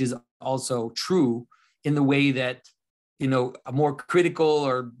myth, which is also true in the way that, a more critical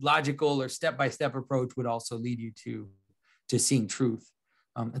or logical or step-by-step approach would also lead you to seeing truth.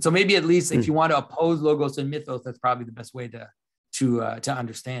 And so maybe at least if you want to oppose logos and mythos, that's probably the best way to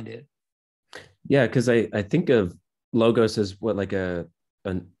understand it. Yeah, because I think of logos as what, like an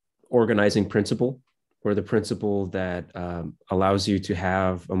organizing principle, or the principle that allows you to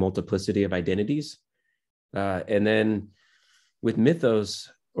have a multiplicity of identities. And then with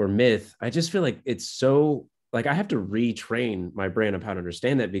mythos or myth, I just feel like it's so, like, I have to retrain my brain of how to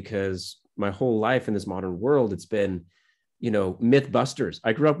understand that, because my whole life in this modern world, it's been Mythbusters.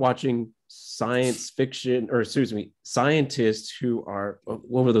 I grew up watching science fiction, or excuse me, scientists who are,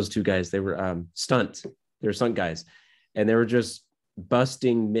 what were those two guys? They were they were stunt guys, and they were just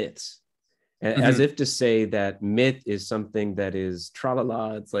busting myths, as if to say that myth is something that is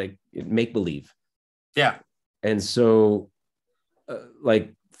tra-la-la, it's like make believe. Yeah. And so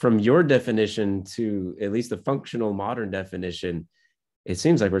like from your definition to at least the functional modern definition, it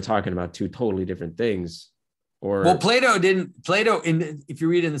seems like we're talking about two totally different things. Well, if you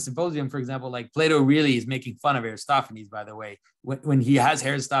read in the Symposium, for example, like Plato really is making fun of Aristophanes, by the way, when he has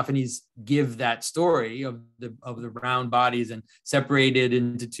Aristophanes give that story of the round bodies and separated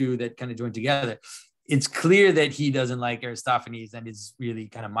into two that kind of join together. It's clear that he doesn't like Aristophanes and is really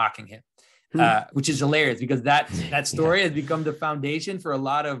kind of mocking him, which is hilarious because that story has become the foundation for a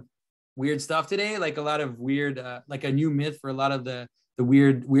lot of weird stuff today, like a lot of weird, like a new myth for a lot of the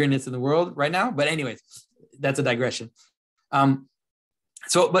weirdness in the world right now. But anyways, that's a digression.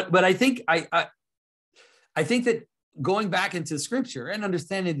 But I think I think that going back into scripture and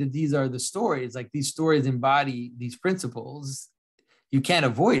understanding that these are the stories, like these stories embody these principles, you can't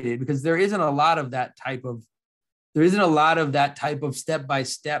avoid it because there isn't a lot of that type of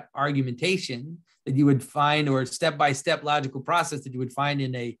step-by-step argumentation that you would find, or step-by-step logical process that you would find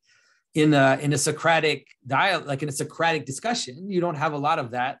in a Socratic dialogue, like in a Socratic discussion. You don't have a lot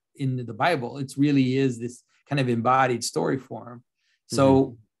of that in the Bible. It really is this kind of embodied story form.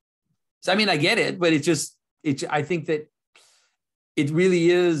 So I mean, I get it, but I think that it really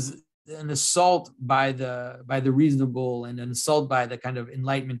is an assault by the reasonable and an assault by the kind of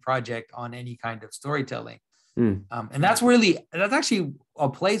Enlightenment project on any kind of storytelling. And that's actually a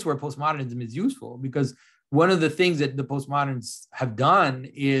place where postmodernism is useful, because one of the things that the postmoderns have done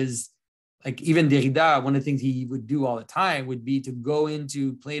is, like even Derrida, one of the things he would do all the time would be to go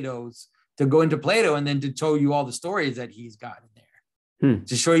into Plato and then to show you all the stories that he's got in there,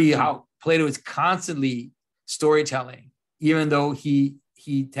 to show you how Plato is constantly storytelling, even though he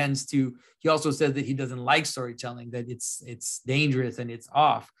also says that he doesn't like storytelling, that it's dangerous and it's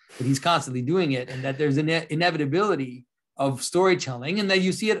off, but he's constantly doing it, and that there's an inevitability of storytelling, and that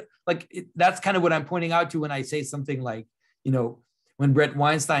you see it that's kind of what I'm pointing out to when I say something like, when Brett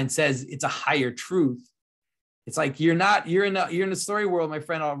Weinstein says it's a higher truth. It's like you're in the story world, my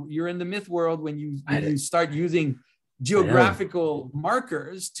friend. You're in the myth world when you start using geographical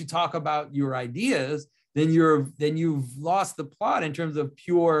markers to talk about your ideas. Then you've lost the plot in terms of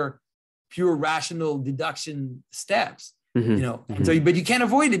pure rational deduction steps. And so, but you can't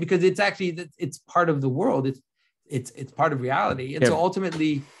avoid it because it's part of the world. It's part of reality, and so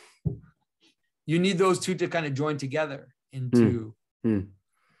ultimately, you need those two to kind of join together into.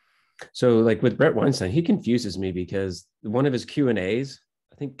 So like with Brett Weinstein, he confuses me because one of his Q&As,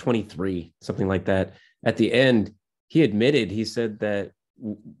 I think 23, something like that, at the end, he said that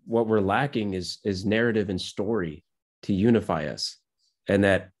what we're lacking is narrative and story to unify us, and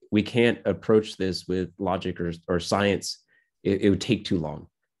that we can't approach this with logic or science. It would take too long.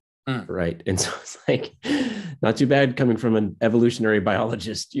 Right. And so it's like, not too bad coming from an evolutionary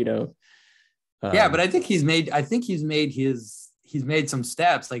biologist, but I think he's made some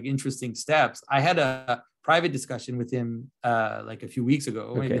steps, like interesting steps. I had a private discussion with him like a few weeks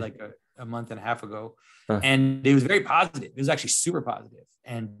ago, maybe like a month and a half ago. And it was very positive. It was actually super positive.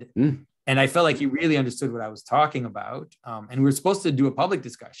 And I felt like he really understood what I was talking about. And we were supposed to do a public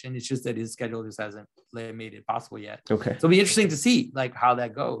discussion. It's just that his schedule just hasn't made it possible yet. Okay. So it'll be interesting to see like how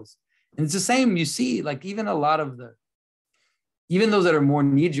that goes. And it's the same, you see, like even those that are more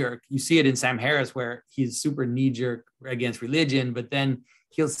knee-jerk, you see it in Sam Harris, where he's super knee-jerk against religion, but then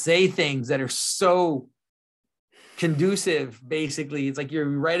he'll say things that are so conducive, basically. It's like you're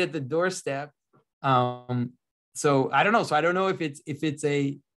right at the doorstep. So I don't know. So I don't know if it's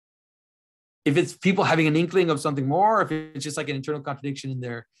people having an inkling of something more, or if it's just like an internal contradiction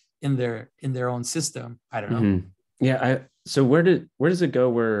in their own system. I don't know. Yeah. So where does it go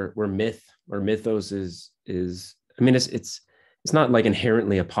where myth or mythos is, I mean, it's not like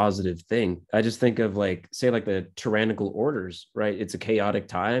inherently a positive thing. I just think of like, say like the tyrannical orders, right? It's a chaotic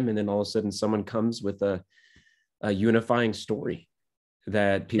time. And then all of a sudden someone comes with a unifying story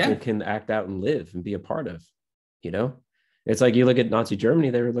that people can act out and live and be a part of, It's like you look at Nazi Germany,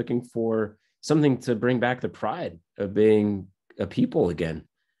 they were looking for something to bring back the pride of being a people again.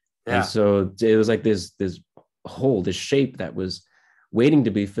 Yeah. And so it was like this shape that was waiting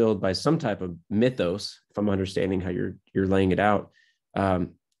to be filled by some type of mythos, if I'm understanding how you're laying it out.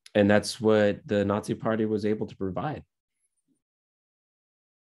 And that's what the Nazi Party was able to provide.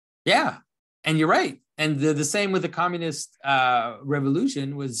 Yeah, and you're right. And the same with the communist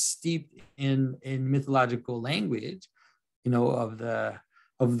revolution was steeped in mythological language. the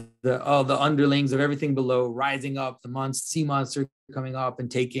underlings of everything below rising up, the sea monster coming up and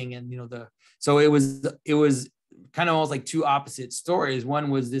taking, and so it was kind of almost like two opposite stories. One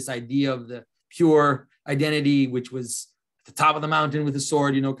was this idea of the pure identity, which was at the top of the mountain with a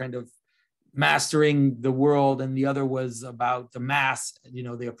sword, kind of mastering the world, and the other was about the mass,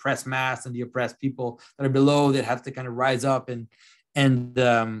 the oppressed mass and the oppressed people that are below that have to kind of rise up and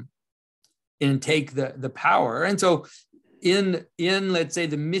take the power. And so in let's say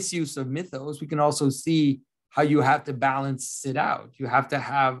the misuse of mythos, we can also see how you have to balance it out. You have to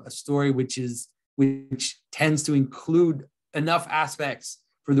have a story which tends to include enough aspects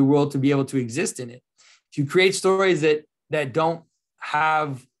for the world to be able to exist in it. If you create stories that don't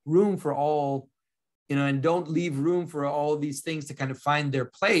have room for all, and don't leave room for all these things to kind of find their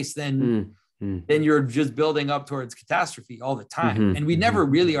place, then you're just building up towards catastrophe all the time. And we never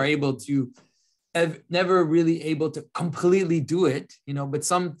really are able to completely do it, but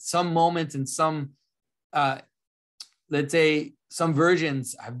some moments and some, let's say some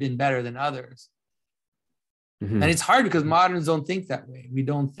versions have been better than others. And it's hard because moderns don't think that way. We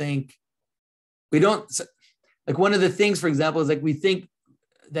don't, like one of the things, for example, is like we think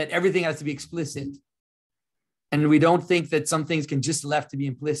that everything has to be explicit. And we don't think that some things can just left to be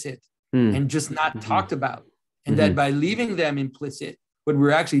implicit and just not talked about. And that by leaving them implicit, what we're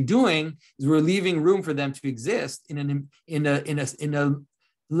actually doing is we're leaving room for them to exist in a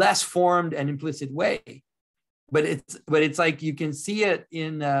less formed and implicit way. But it's like you can see it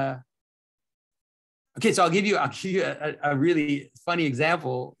in. Okay, so I'll give you a really funny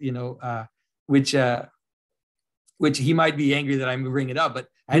example, which he might be angry that I'm bringing it up, but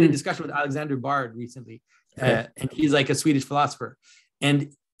I had a discussion with Alexander Bard recently, and he's like a Swedish philosopher,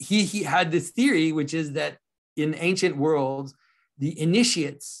 and he had this theory, which is that in ancient worlds, the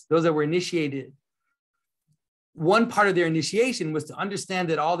initiates, those that were initiated, one part of their initiation was to understand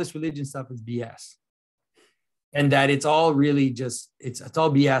that all this religion stuff is BS. And that it's all really just, it's all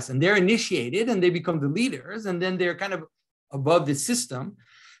BS. And they're initiated and they become the leaders. And then they're kind of above the system.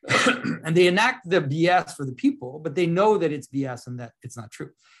 And they enact the BS for the people, but they know that it's BS and that it's not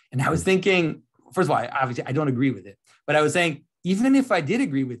true. And I was thinking, first of all, obviously I don't agree with it. But I was saying, even if I did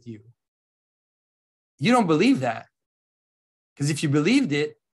agree with you, you don't believe that. Because if you believed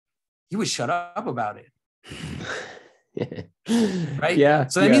it, you would shut up about it. Right? Yeah.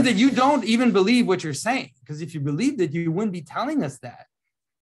 So that means that you don't even believe what you're saying. Because if you believed it, you wouldn't be telling us that.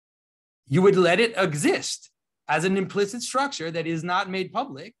 You would let it exist as an implicit structure that is not made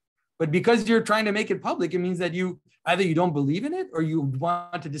public. But because you're trying to make it public, it means that you don't believe in it or you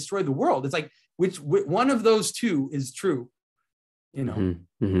want to destroy the world. It's like which one of those two is true. And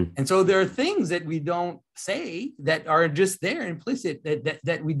so there are things that we don't say that are just there implicit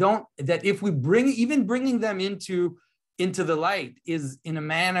that we don't, that if we bringing them into the light is in a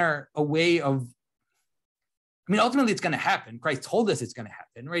manner, a way of, I mean, ultimately it's going to happen. Christ told us it's going to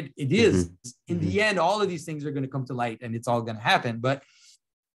happen, right? It is. In the end, all of these things are going to come to light and it's all going to happen. But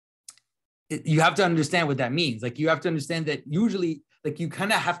you have to understand what that means. Like you have to understand that usually, like you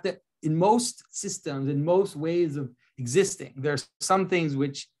kind of have to, in most systems, in most ways of existing, there's some things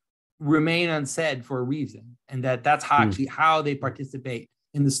which remain unsaid for a reason, and that's how actually how they participate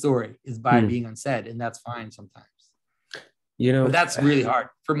in the story is by being unsaid, and that's fine sometimes. But that's really hard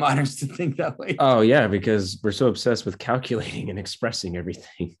for moderns to think that way. Oh yeah, because we're so obsessed with calculating and expressing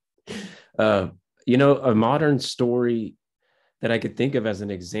everything. A modern story that I could think of as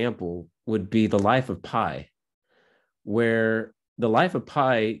an example would be The Life of Pi, where The Life of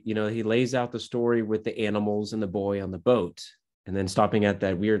Pi, he lays out the story with the animals and the boy on the boat, and then stopping at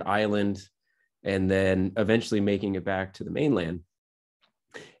that weird island, and then eventually making it back to the mainland.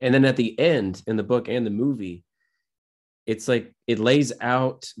 And then at the end, in the book and the movie, it's like it lays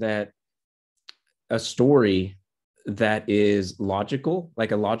out that a story that is logical,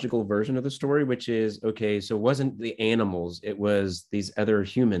 like a logical version of the story, which is, okay, so it wasn't the animals, it was these other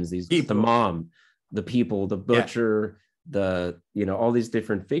humans, the mom, the people, the butcher, all these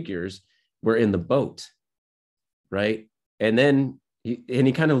different figures were in the boat, right? And then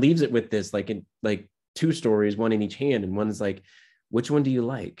he kind of leaves it with this, like two stories, one in each hand, and one's like, which one do you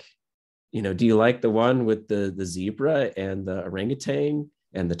like? Do you like the one with the zebra and the orangutan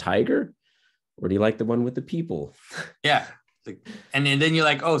and the tiger, or do you like the one with the people? Yeah. And then you're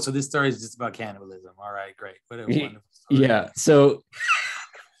like, oh, so this story is just about cannibalism. All right, great. What a wonderful story. Yeah. So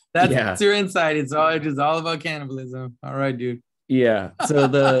that's your insight. It's all about cannibalism. All right, dude. Yeah.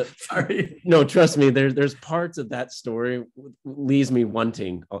 So sorry. No, trust me, there's parts of that story leaves me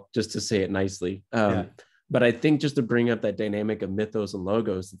wanting, just to say it nicely. But I think just to bring up that dynamic of mythos and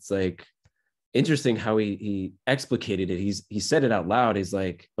logos, it's like, interesting how he explicated it. He said it out loud. He's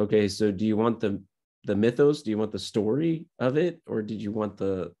like, okay, so do you want the mythos? Do you want the story of it, or did you want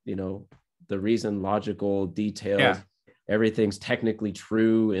the, the reason, logical, detailed, everything's technically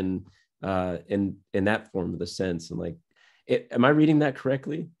true, and in that form of the sense? And like, am I reading that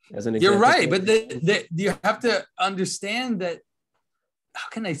correctly? As an example? You're right, but you have to understand that. How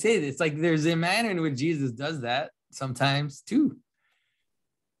can I say this? Like, there's a manner in which Jesus does that sometimes too.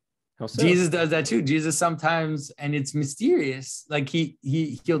 How so? Jesus does that too. Jesus sometimes, and it's mysterious. Like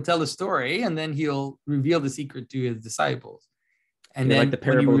he'll tell a story and then he'll reveal the secret to his disciples. And then like the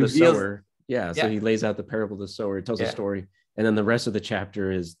parable of the sower. Yeah. So he lays out the parable of the sower. He tells a story. And then the rest of the chapter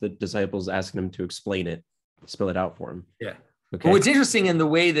is the disciples asking him to explain it, spell it out for him. Yeah. Okay. But what's interesting in the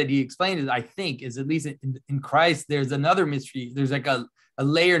way that he explained it, I think, is at least in Christ, there's another mystery. There's like a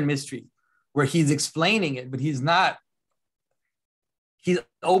layered mystery where he's explaining it, but he's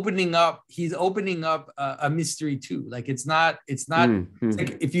opening up a mystery too. Like it's not it's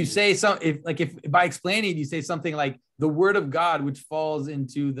like if you say if by explaining it, you say something like the word of God, which falls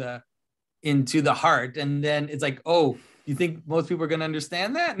into the heart, and then it's like, oh, you think most people are going to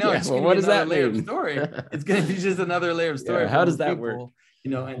understand that? No, it's going to be another layer of story. It's going to be just another layer of story. How does that work?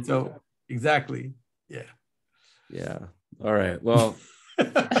 And so exactly. Yeah. Yeah. All right. Well,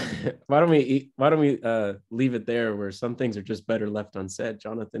 why don't we leave it there, where some things are just better left unsaid,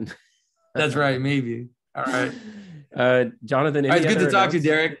 Jonathan? That's right. Maybe. All right. Jonathan, it's good to talk to you,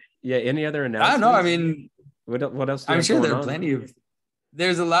 Derek. Yeah. Any other announcements? I don't know. I mean, what else? I'm sure there are plenty of.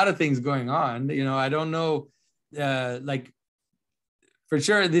 There's a lot of things going on. I don't know. Like for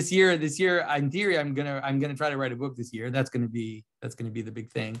sure this year, in theory, I'm gonna try to write a book this year. That's gonna be the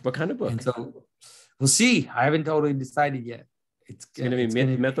big thing. What kind of book? And so we'll see. I haven't totally decided yet. It's gonna be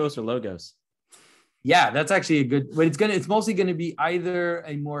mythos or logos. Yeah, that's actually a good. But it's mostly gonna be either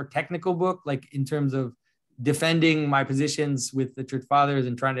a more technical book, like in terms of defending my positions with the church fathers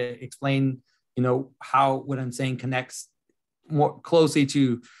and trying to explain, how what I'm saying connects more closely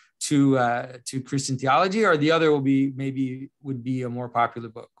to Christian theology, or the other would be a more popular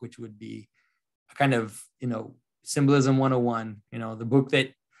book, which would be a kind of, Symbolism 101, the book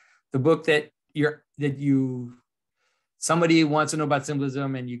that somebody wants to know about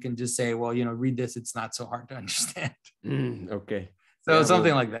symbolism and you can just say, well, read this. It's not so hard to understand. Okay. So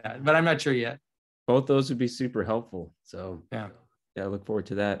something like that, but I'm not sure yet. Both those would be super helpful. So yeah, I look forward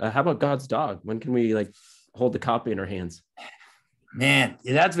to that. How about God's Dog? When can we hold the copy in our hands? Man,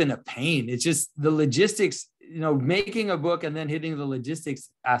 that's been a pain. It's just the logistics, making a book and then hitting the logistics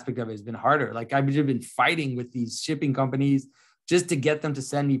aspect of it has been harder. Like I've just been fighting with these shipping companies just to get them to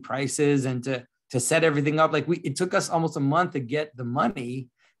send me prices and to set everything up. Like it took us almost a month to get the money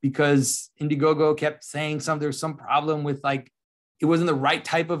because Indiegogo kept saying there's some problem with it wasn't the right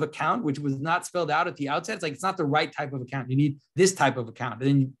type of account, which was not spelled out at the outset. It's like, it's not the right type of account. You need this type of account. And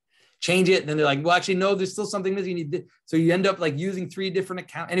then you change it. And then they're like, well, actually, no, there's still something missing. You need this. So you end up using 3 different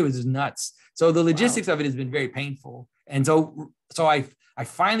accounts. Anyways, it's nuts. So the logistics of it has been very painful. And so I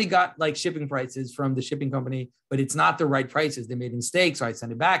finally got shipping prices from the shipping company, but it's not the right prices. They made a mistake. So I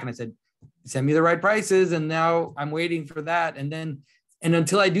sent it back and I said, send me the right prices. And now I'm waiting for that. And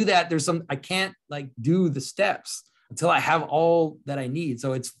until I do that, I can't do the steps until I have all that I need.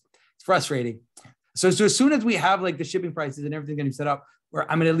 So it's frustrating. So as soon as we have the shipping prices and everything going to be set up, where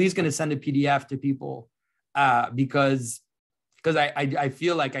I'm at least going to send a PDF to people because I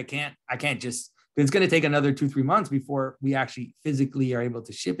feel like I can't just, it's going to take another 2-3 months before we actually physically are able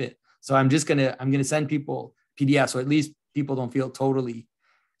to ship it. So I'm going to send people PDF. So at least people don't feel totally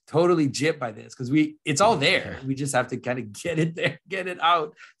gypped by this, because it's all there. We just have to kind of get it there, get it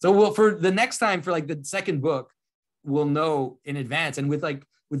out. So for the next time, for the second book, we'll know in advance. And with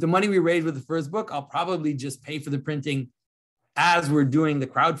the money we raised with the first book, I'll probably just pay for the printing as we're doing the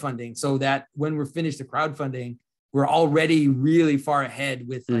crowdfunding, so that when we're finished the crowdfunding, we're already really far ahead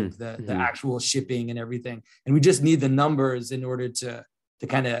with the actual shipping and everything. And we just need the numbers in order to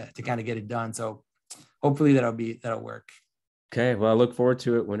kind of get it done. So hopefully that'll work. Okay. Well, I look forward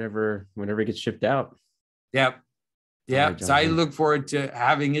to it whenever it gets shipped out. Yep. Yeah. Right, so I look forward to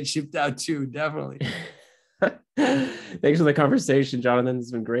having it shipped out too. Definitely. Thanks for the conversation, Jonathan.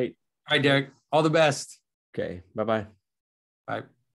 It's been great. All right, Derek. All the best. Okay. Bye-bye. Bye.